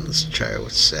 man. Let's try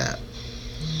WhatsApp.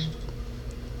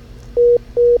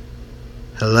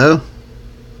 Hello?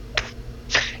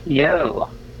 Yo.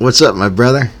 What's up, my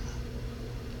brother?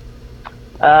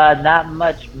 Not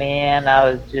much, man.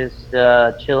 I was just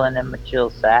chilling in my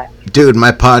chill sack. Dude,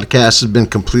 my podcast has been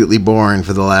completely boring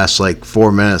for the last,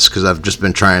 4 minutes because I've just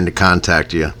been trying to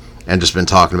contact you and just been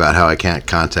talking about how I can't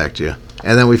contact you.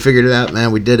 And then we figured it out,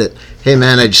 man. We did it. Hey,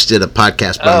 man, I just did a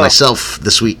podcast by myself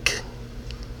this week.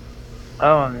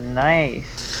 Oh,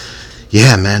 nice.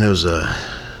 Yeah, man, it was a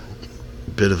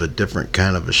bit of a different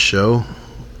kind of a show.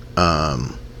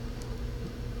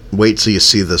 Wait till you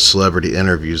see the celebrity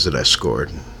interviews that I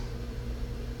scored.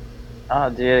 Oh,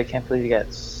 dude, I can't believe you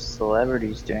got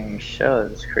celebrities doing your show.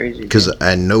 That's crazy. Because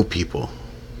I know people,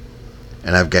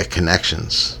 and I've got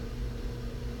connections.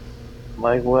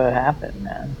 Like, what happened,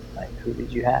 man? Like, who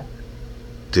did you have?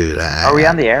 Dude, Are we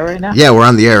on the air right now? Yeah, we're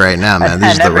on the air right now, man.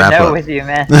 This is the wrap up with you,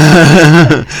 man.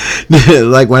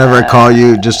 Like whenever I call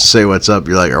you just to say what's up,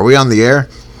 you're like, "Are we on the air?"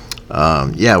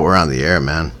 Yeah, we're on the air,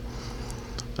 man.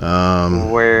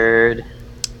 Word.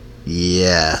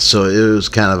 Yeah, so it was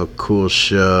kind of a cool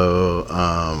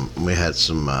show. We had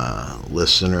some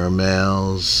listener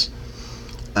mails.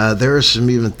 There was some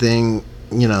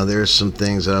there's some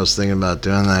things that I was thinking about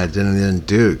doing that I didn't even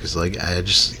do because, like, I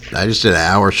just did an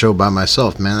hour show by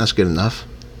myself, man. That's good enough.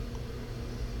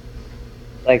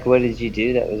 Like, what did you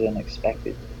do that was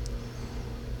unexpected?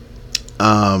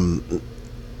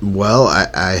 Well,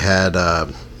 I had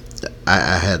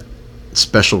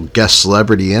special guest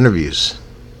celebrity interviews.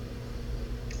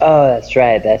 Oh, that's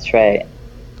right.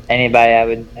 Anybody I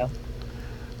would know?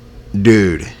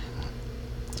 Dude.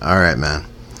 All right, man.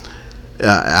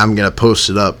 I'm gonna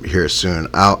post it up here soon.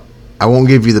 I won't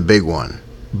give you the big one,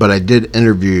 but I did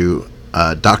interview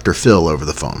Dr. Phil over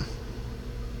the phone.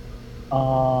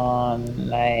 Oh,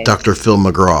 nice. Dr. Phil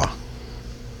McGraw.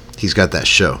 He's got that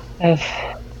show. I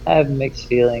have mixed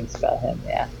feelings about him.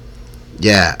 Yeah.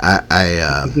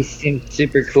 Yeah, He seems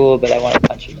super cool, but I want to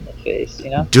punch him in the face.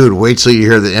 You know. Dude, wait till you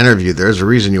hear the interview. There's a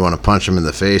reason you want to punch him in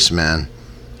the face, man.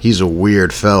 He's a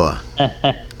weird fella.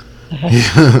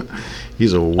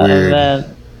 He's a weird.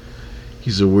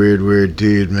 He's a weird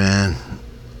dude, man.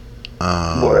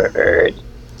 Word.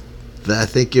 I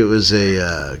think it was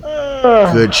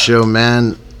a good show,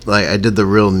 man. Like, I did the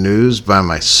real news by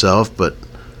myself, but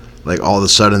like all of a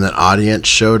sudden an audience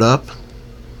showed up.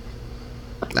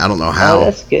 I don't know how. Oh,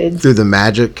 that's good. Through the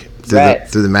magic,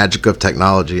 through the magic of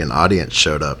technology, an audience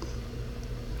showed up.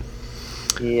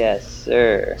 Yes,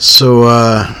 sir. So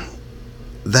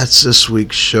that's this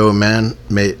week's show, man.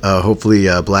 Hopefully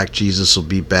Black Jesus will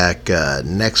be back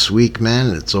next week,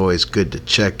 man. It's always good to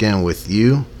check in with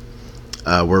you.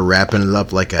 We're wrapping it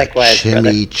up like a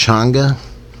chimichanga.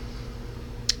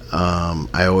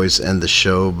 I always end the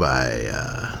show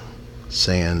by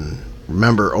saying,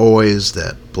 remember always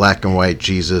that Black and White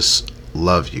Jesus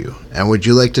love you. And would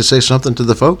you like to say something to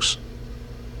the folks?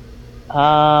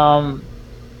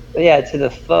 Yeah, to the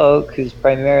folk, who's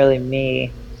primarily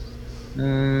me,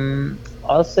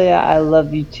 I'll say I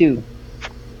love you too.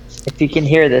 If you can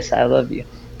hear this, I love you.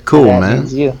 Cool, that man.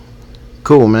 Means you.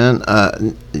 Cool, man.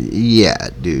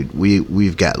 Yeah, dude.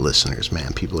 We've got listeners,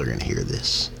 man. People are gonna hear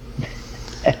this,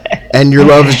 and your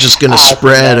love is just gonna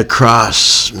spread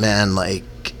across, man. Like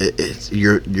it's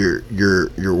your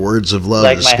words of love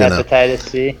like my hepatitis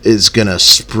C is gonna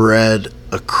spread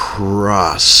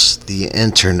across the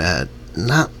internet.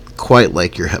 Not quite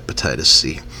like your hepatitis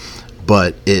C,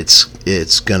 but it's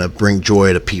gonna bring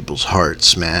joy to people's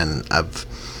hearts, man.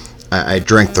 I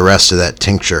drank the rest of that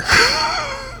tincture.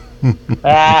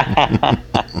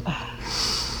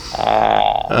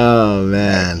 Oh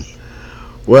man.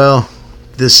 Well,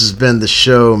 this has been the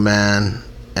show, man,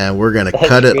 and we're gonna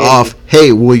cut it off.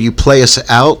 Hey, will you play us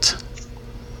out?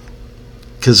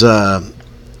 Cause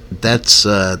that's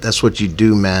what you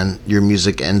do, man. Your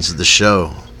music ends the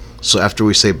show. So after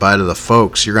we say bye to the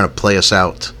folks, you're gonna play us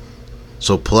out.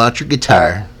 So pull out your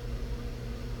guitar.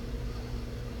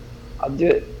 I'll do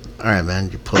it. All right,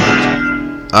 man. You pull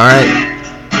it. All right.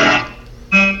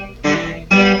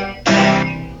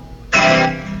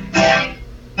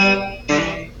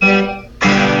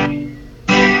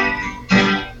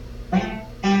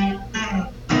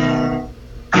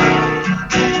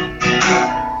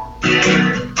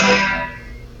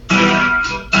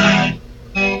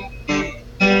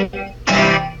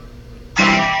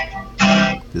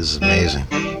 This is amazing.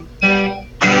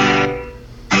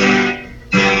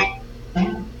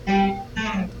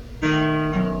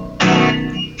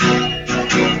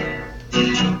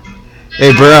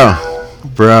 Hey, bro.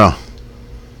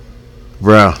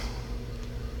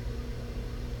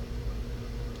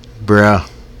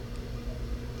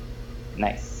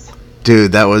 Nice.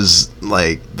 Dude, that was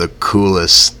like the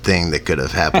coolest thing that could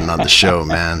have happened on the show,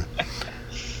 man.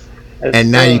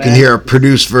 And now you can hear a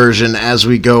produced version as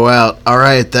we go out. All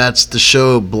right, that's the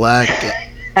show. There's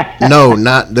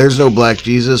no Black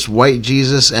Jesus. White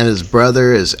Jesus and his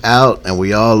brother is out, and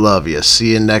we all love you.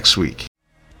 See you next week.